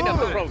You're gotta fucking move.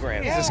 up the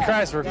program. Yeah. Jesus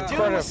Christ, we're You're recording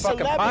dealing a with fucking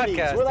celebrities.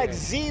 podcast We're like here.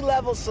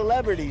 Z-level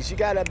celebrities. You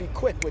gotta be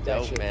quick with that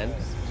Dope, shit. man.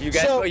 You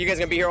So- guys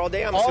gonna be here all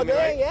day? I'm All assuming,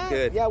 day, right? yeah.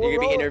 Good. Yeah, You're we're gonna be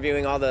rolling.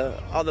 interviewing all the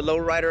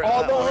lowrider,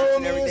 All the artists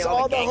and homies, everything,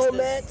 all the gangsters.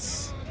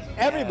 homettes,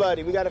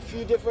 everybody. We got a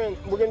few different.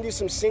 We're gonna do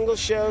some single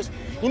shows.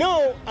 You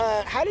know,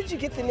 how did you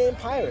get the name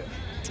Pirate?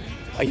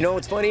 You know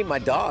what's funny? My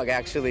dog,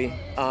 actually.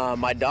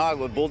 My dog,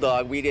 with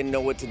Bulldog, we didn't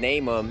know what to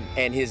name him,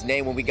 and his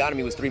name when we got him,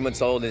 he was 3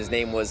 months old, and his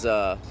name was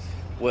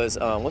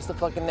what's the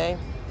fucking name?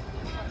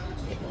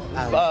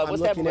 I'm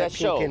What's that looking at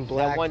show? Pink and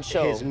Black, That one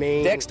show. his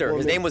main Dexter. His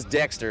woman. name was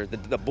Dexter,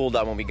 the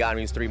Bulldog when we got him.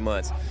 He was 3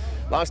 months.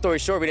 Long story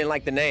short, we didn't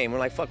like the name. We're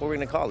like, fuck, what are we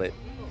gonna call it?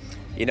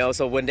 You know,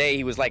 so one day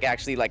he was like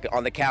actually like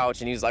on the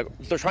couch and he was like,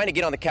 they're trying to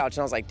get on the couch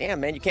and I was like, damn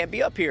man, you can't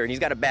be up here. And he's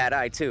got a bad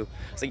eye too.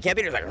 So you can't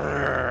be there. He's like,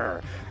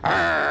 "Arr,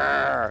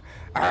 arr,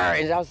 arr."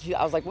 And I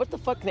was like, what the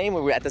fuck name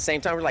were we at the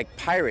same time? We're like,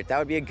 Pirate, that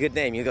would be a good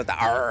name. You go the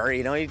arr,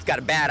 you know, he's got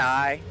a bad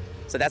eye.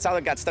 So that's how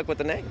it got stuck with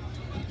the name.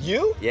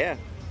 You? Yeah.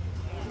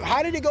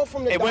 How did it go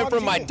from the It went dog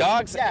from my to-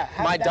 dog's Yeah,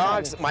 how my did that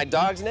dog's happen? my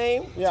dog's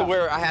name Yeah. to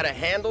where I had a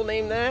handle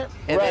named that,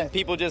 and then Right.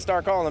 people just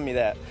start calling me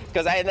that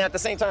because and at the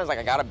same time, it's like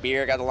I got a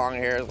beard, got the long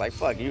hair. It's like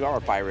fuck, you are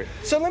a pirate.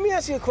 So let me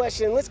ask you a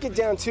question. Let's get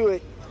down to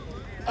it.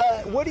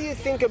 What do you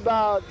think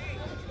about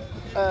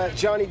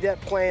Johnny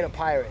Depp playing a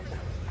pirate?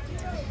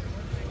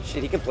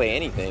 Shit, he can play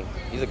anything.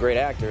 He's a great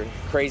actor,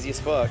 crazy as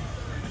fuck,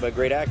 but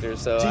great actor.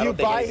 So I don't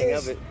think anything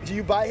of it. Do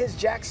you buy his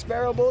Jack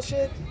Sparrow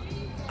bullshit?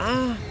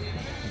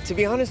 To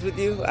be honest with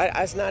you,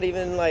 it's not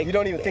even like You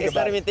don't even think it's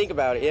about not it. even think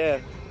about it. Yeah,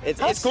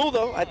 it's cool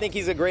though. I think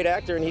he's a great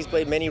actor and he's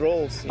played many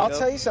roles. I'll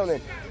tell you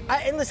something.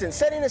 And listen,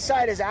 setting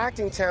aside his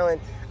acting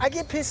talent, I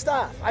get pissed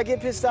off. I get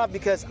pissed off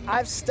because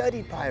I've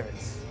studied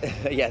pirates.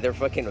 Yeah, they're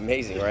fucking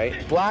amazing, right?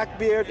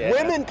 Blackbeard, Yeah.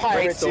 women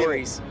pirates. Great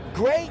stories.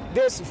 Great.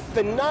 There's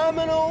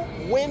phenomenal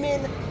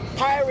women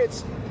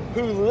pirates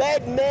who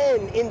led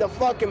men in the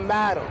fucking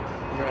battle.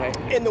 Right.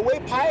 And the way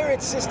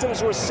pirate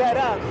systems were set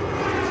up,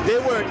 they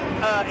were,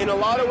 in a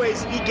lot of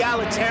ways,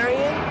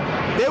 egalitarian.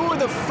 They were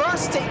the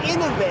first to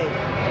innovate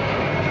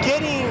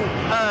getting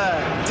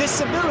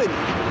disability.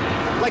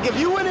 Like if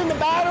you went into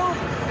battle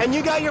and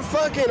you got your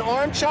fucking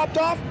arm chopped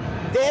off,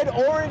 they had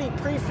already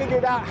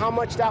pre-figured out how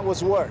much that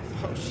was worth.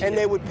 And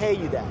they would pay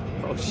you that.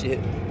 Oh shit.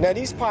 Now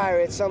these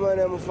pirates, some of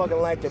them were fucking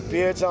like their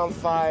beards on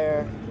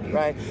fire,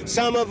 right?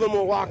 Some of them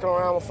were walking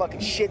around with fucking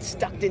shit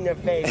stuck in their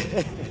face,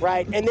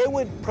 right? And they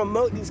would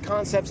promote these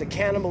concepts of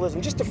cannibalism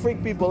just to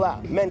freak people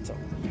out, mental.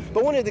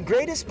 But one of the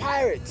greatest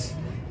pirates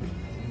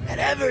that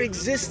ever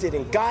existed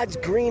in God's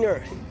green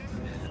earth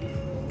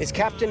is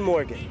Captain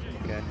Morgan.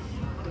 Okay.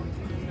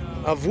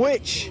 Of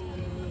which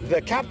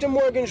the Captain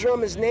Morgan's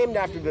rum is named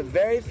after, but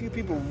very few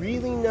people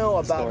really know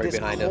about Story this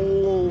behind him.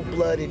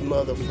 cold-blooded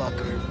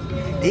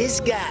motherfucker. This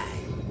guy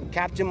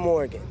Captain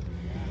Morgan.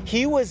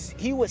 He was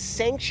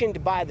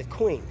sanctioned by the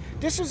Queen.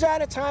 This was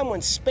at a time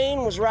when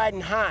Spain was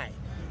riding high.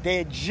 They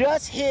had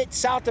just hit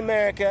South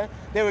America.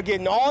 They were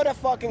getting all the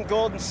fucking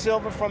gold and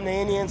silver from the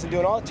Indians and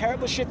doing all the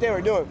terrible shit they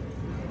were doing.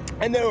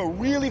 And they were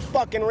really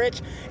fucking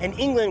rich, and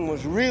England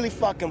was really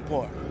fucking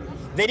poor.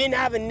 They didn't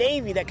have a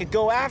navy that could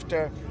go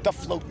after the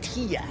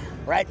flotilla,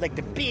 right? Like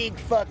the big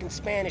fucking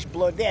Spanish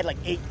blood. They had like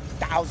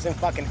 8,000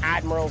 fucking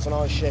admirals and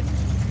all this shit.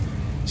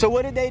 So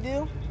what did they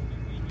do?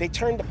 They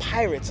turned to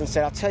pirates and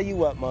said, I'll tell you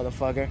what,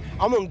 motherfucker,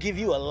 I'm gonna give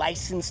you a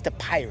license to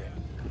pirate,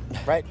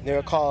 right? They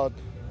were called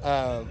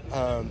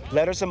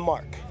letters of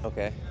marque.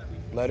 Okay.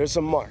 Letters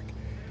of marque.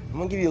 I'm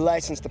gonna give you a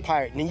license to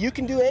pirate. And you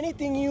can do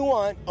anything you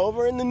want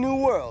over in the New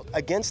World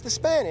against the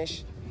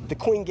Spanish, the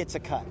Queen gets a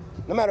cut,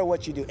 no matter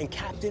what you do. And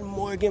Captain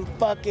Morgan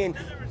fucking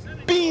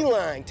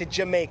beeline to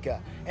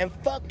Jamaica and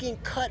fucking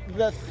cut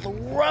the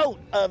throat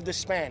of the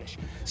Spanish,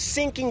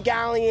 sinking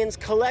galleons,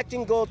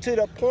 collecting gold to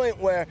the point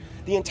where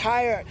the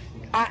entire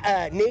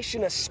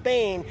nation of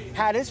Spain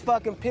had his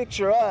fucking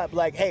picture up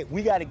like, hey,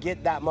 we got to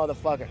get that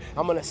motherfucker.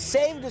 I'm going to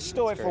save the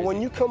story for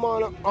when you come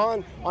on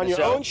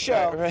your own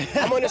show. Right.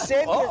 I'm going to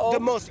save the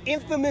most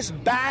infamous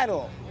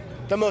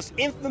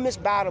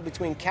battle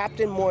between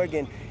Captain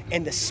Morgan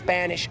and the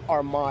Spanish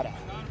Armada,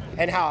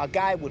 and how a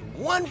guy with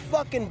one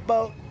fucking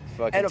boat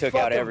and a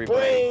fucking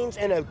brains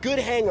and a good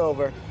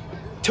hangover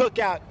took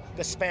out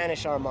the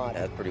Spanish Armada.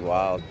 That's pretty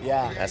wild.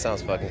 Yeah. That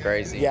sounds fucking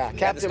crazy. Yeah.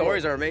 The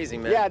stories are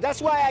amazing, man. Yeah,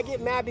 that's why I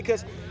get mad,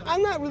 because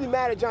I'm not really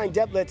mad at Johnny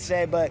Depp, let's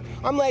say, but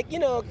I'm like,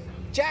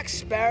 Jack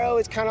Sparrow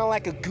is kind of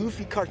like a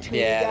goofy cartoon guy.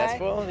 That's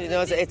cool.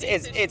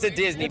 It's a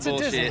Disney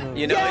bullshit.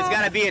 It's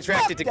got to be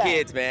attracted to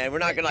kids, man. We're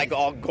not going to like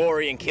all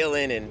gory and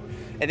killing and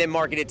then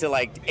market it to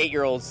like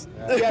 8-year-olds.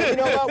 Yeah, you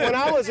know what? When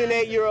I was an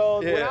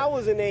 8-year-old,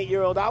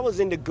 I was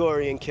into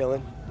gory and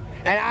killing.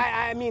 And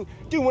I mean,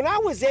 dude, when I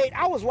was 8,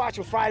 I was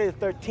watching Friday the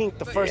 13th,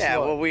 the first one. Yeah,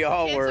 well, we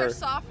all were. Kids are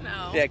soft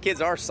now. Yeah,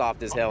 kids are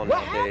soft as hell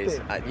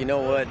nowadays. You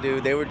know what,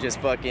 dude? They were just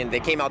fucking,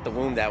 they came out the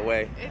womb that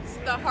way. It's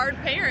the hard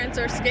parents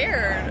are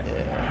scared.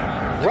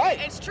 Yeah. Right.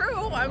 It's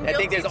true. I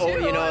think there's,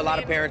 a lot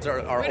of parents are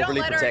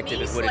overly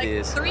protective is what it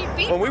is. 3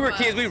 feet when we were from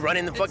kids, us. we run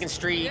in the fucking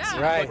streets,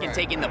 Yeah. fucking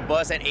taking the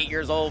bus at 8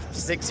 years old,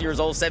 6 years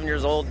old, 7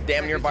 years old,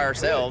 damn near by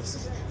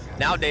ourselves.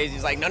 Nowadays,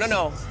 he's like,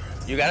 no.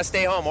 You got to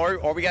stay home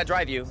or we got to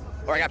drive you.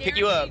 Or I got to pick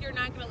you up. You're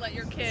not going to let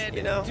your kid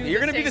you're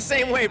going to be the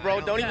same way,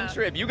 bro. Don't even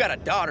trip. You got a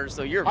daughter,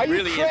 so you're Are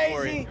really you crazy? in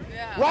for it.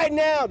 Yeah. Right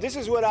now, this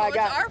is what I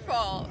got. It's our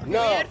fault. No.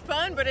 We had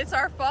fun, but it's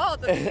our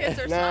fault that the kids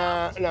are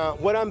soft. Nah.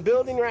 What I'm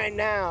building right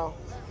now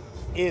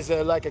is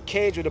like a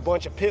cage with a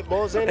bunch of pit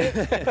bulls in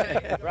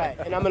it. Right.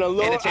 And I'm going to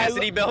lower... And a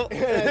chastity belt.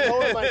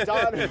 lower my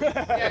daughter.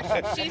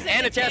 Yeah, she's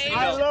in the cage.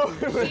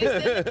 She's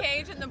in the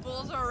cage and the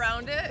bulls are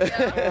around it.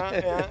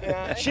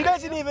 Yeah. She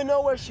doesn't even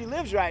know where she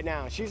lives right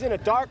now. She's in a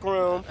dark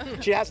room.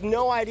 She has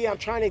no idea. I'm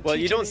trying to Well,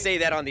 teach you don't her. say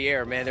that on the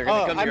air, man. They're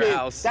going to come to your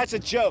house. That's a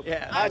joke.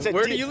 Yeah.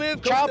 Where do you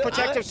live? Child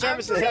Protective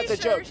Services, that's a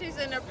joke. She's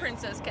in a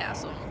princess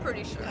castle. I'm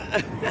pretty sure.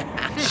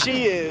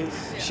 She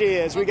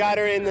is. We got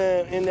her in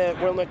the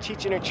we're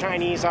teaching her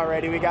Chinese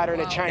already. We got her in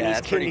a Chinese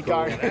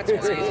kindergarten. Cool.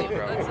 That's crazy,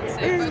 bro. That's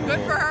insane, but good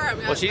for her. I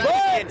mean, Well, she's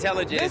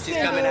intelligent. She's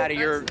coming out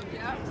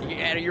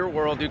of your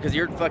world, dude, because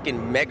you're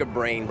fucking mega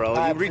brain,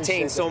 bro. You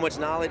retain so much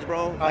knowledge,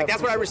 bro. Like,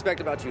 that's what I respect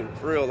about you,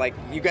 for real. Like,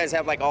 you guys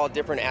have, like, all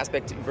different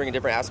aspects, bring a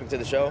different aspect to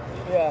the show.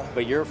 Yeah.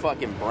 But your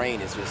fucking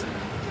brain is just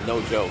no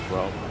joke,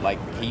 bro. Like,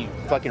 he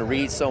fucking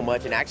reads so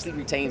much and actually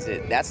retains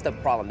it. That's the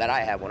problem that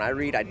I have. When I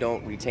read, I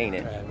don't retain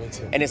it. Right, me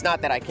too. And it's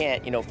not that I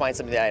can't, find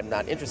something that I'm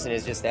not interested in.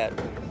 It's just that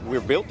we're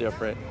built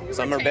different.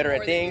 Some are better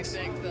at things.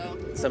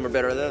 Some are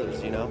better at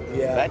others,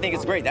 Yeah. But I think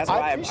it's great. That's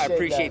why I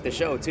appreciate that. the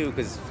show, too,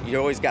 because you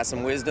always got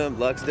some wisdom.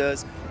 Lux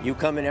does. You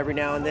come in every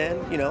now and then,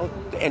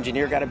 The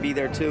engineer got to be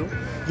there, too.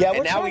 Yeah,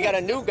 and now we got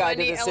a new guy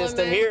to the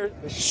system here.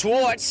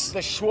 Schwartz.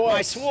 The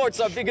Schwartz. My Schwartz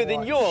are bigger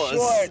than yours.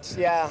 Schwartz,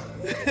 yeah.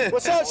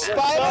 What's up,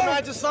 Spider?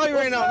 I just saw you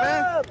right now,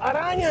 man.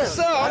 Aranya. What's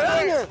up?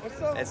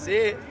 Aranya. That's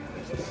it.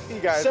 You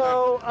guys.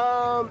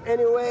 So,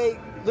 anyway,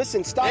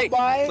 listen, stop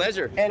by.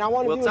 Pleasure. And I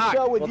want to do a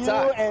show with you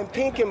talk. and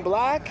Pink and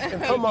Black.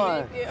 Come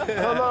on.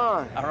 Come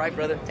on. All right,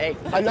 brother. Hey.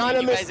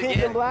 Anonymous thank you guys Pink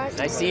again. and Black.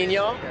 Nice seeing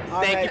y'all.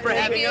 Thank you for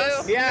having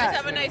us. You guys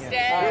have a nice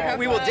day.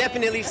 We will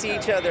definitely see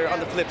each other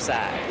on the flip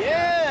side.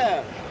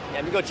 Yeah. Yeah,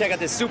 let me go check out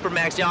this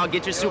Supermax, y'all.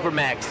 Get your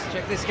Supermax.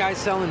 Check this guy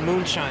selling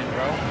moonshine,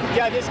 bro.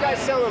 Yeah, this guy's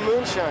selling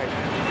moonshine.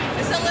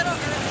 It's a little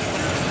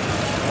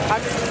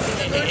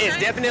It's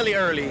definitely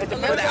early. For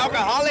the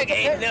alcoholic,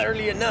 ain't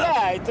early enough.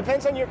 Yeah, it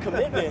depends on your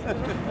commitment.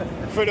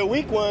 For the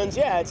weak ones,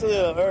 yeah, it's a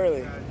little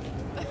early.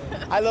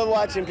 I love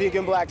watching Pink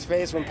and Black's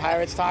face when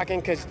Pirate's talking,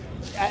 because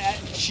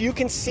you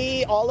can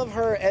see all of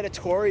her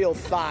editorial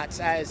thoughts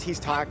as he's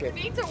talking. I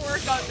need to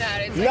work on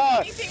that. It's No. like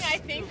anything I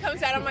think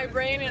comes out of my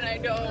brain and I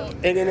don't.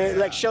 And then it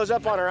like shows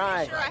up on her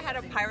eye. I'm sure I had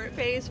a pirate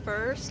phase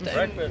first,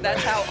 and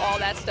that's how all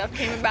that stuff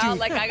came about.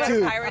 Like I got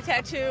a pirate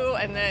tattoo,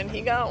 and then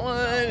he got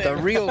one. The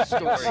real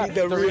story.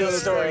 The real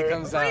story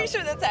comes I'm out. pretty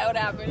sure that's how it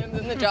happened. And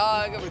then the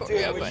dog, of course.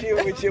 Yeah,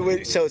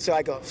 but- So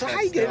I go, so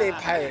how you gonna name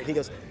Pirate? He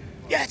goes,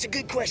 yeah, it's a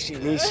good question.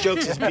 And he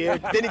strokes his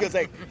beard. Then he goes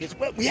like,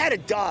 well, we had a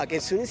dog.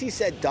 As soon as he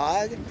said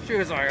dog, she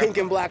was like, Pink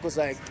and Black was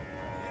like,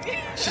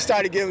 she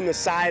started giving the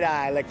side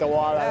eye, like the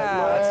wall eye.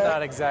 That's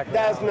not exactly.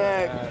 That's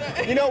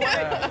not. You know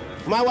what?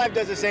 My wife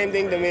does the same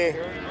thing to me.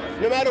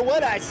 No matter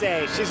what I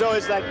say, she's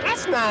always like,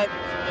 that's not.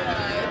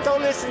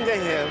 Don't listen to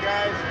him.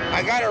 Guys,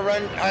 I gotta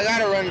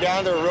run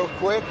down there real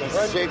quick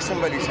and shake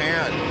somebody's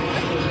hand.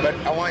 But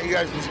I want you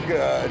guys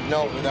to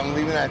know that I'm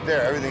leaving that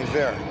there. Everything's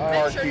there.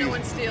 Make sure no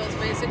one steals,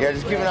 basically. Yeah,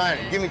 just keep an eye on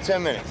it. Give me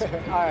 10 minutes. All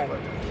right.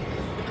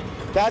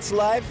 That's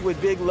life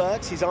with Big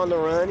Lux. He's on the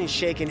run. He's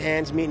shaking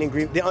hands, meeting and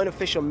greeting. The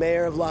unofficial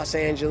mayor of Los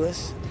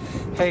Angeles.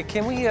 Hey,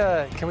 can we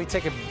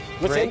take a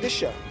break? Let's end this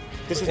show.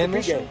 This is the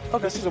pregame.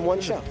 Okay. This is a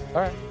one show.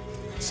 All right.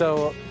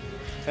 So.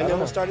 And then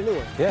we'll start a new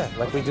one. Yeah,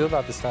 like we do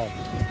about this time.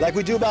 Like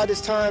we do about this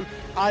time.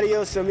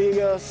 Adios,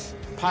 amigos.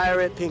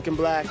 Pirate, Pink and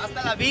Black.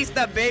 Hasta la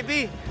vista,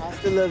 baby.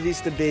 Hasta la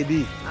vista,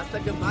 baby. Hasta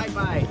goodbye,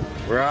 bye.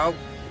 We're out.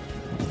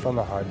 From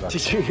the hard luck.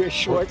 Did you hear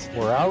Schwartz?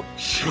 We're out.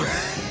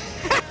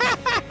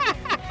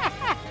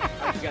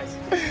 Guys.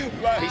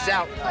 Peace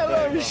out. I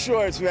love his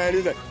shorts, man.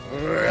 He's like,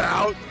 we're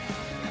out.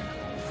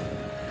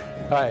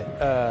 All right.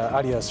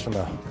 Adios from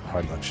the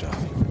Hard Luck Show.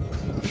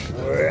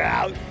 We're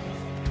out.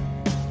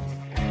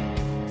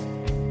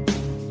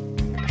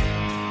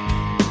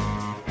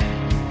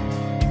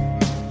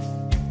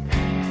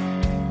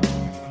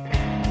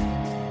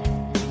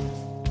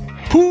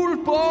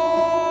 Pulpo!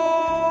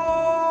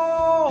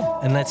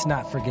 And let's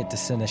not forget to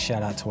send a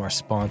shout out to our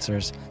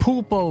sponsors,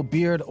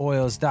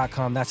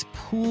 PulpoBeardOils.com. That's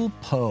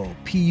Pulpo,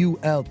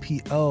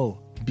 Pulpo,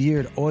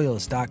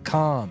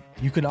 beardoils.com.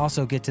 You can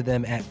also get to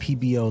them at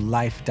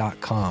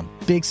PBOLife.com.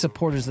 Big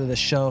supporters of the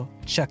show.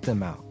 Check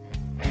them out.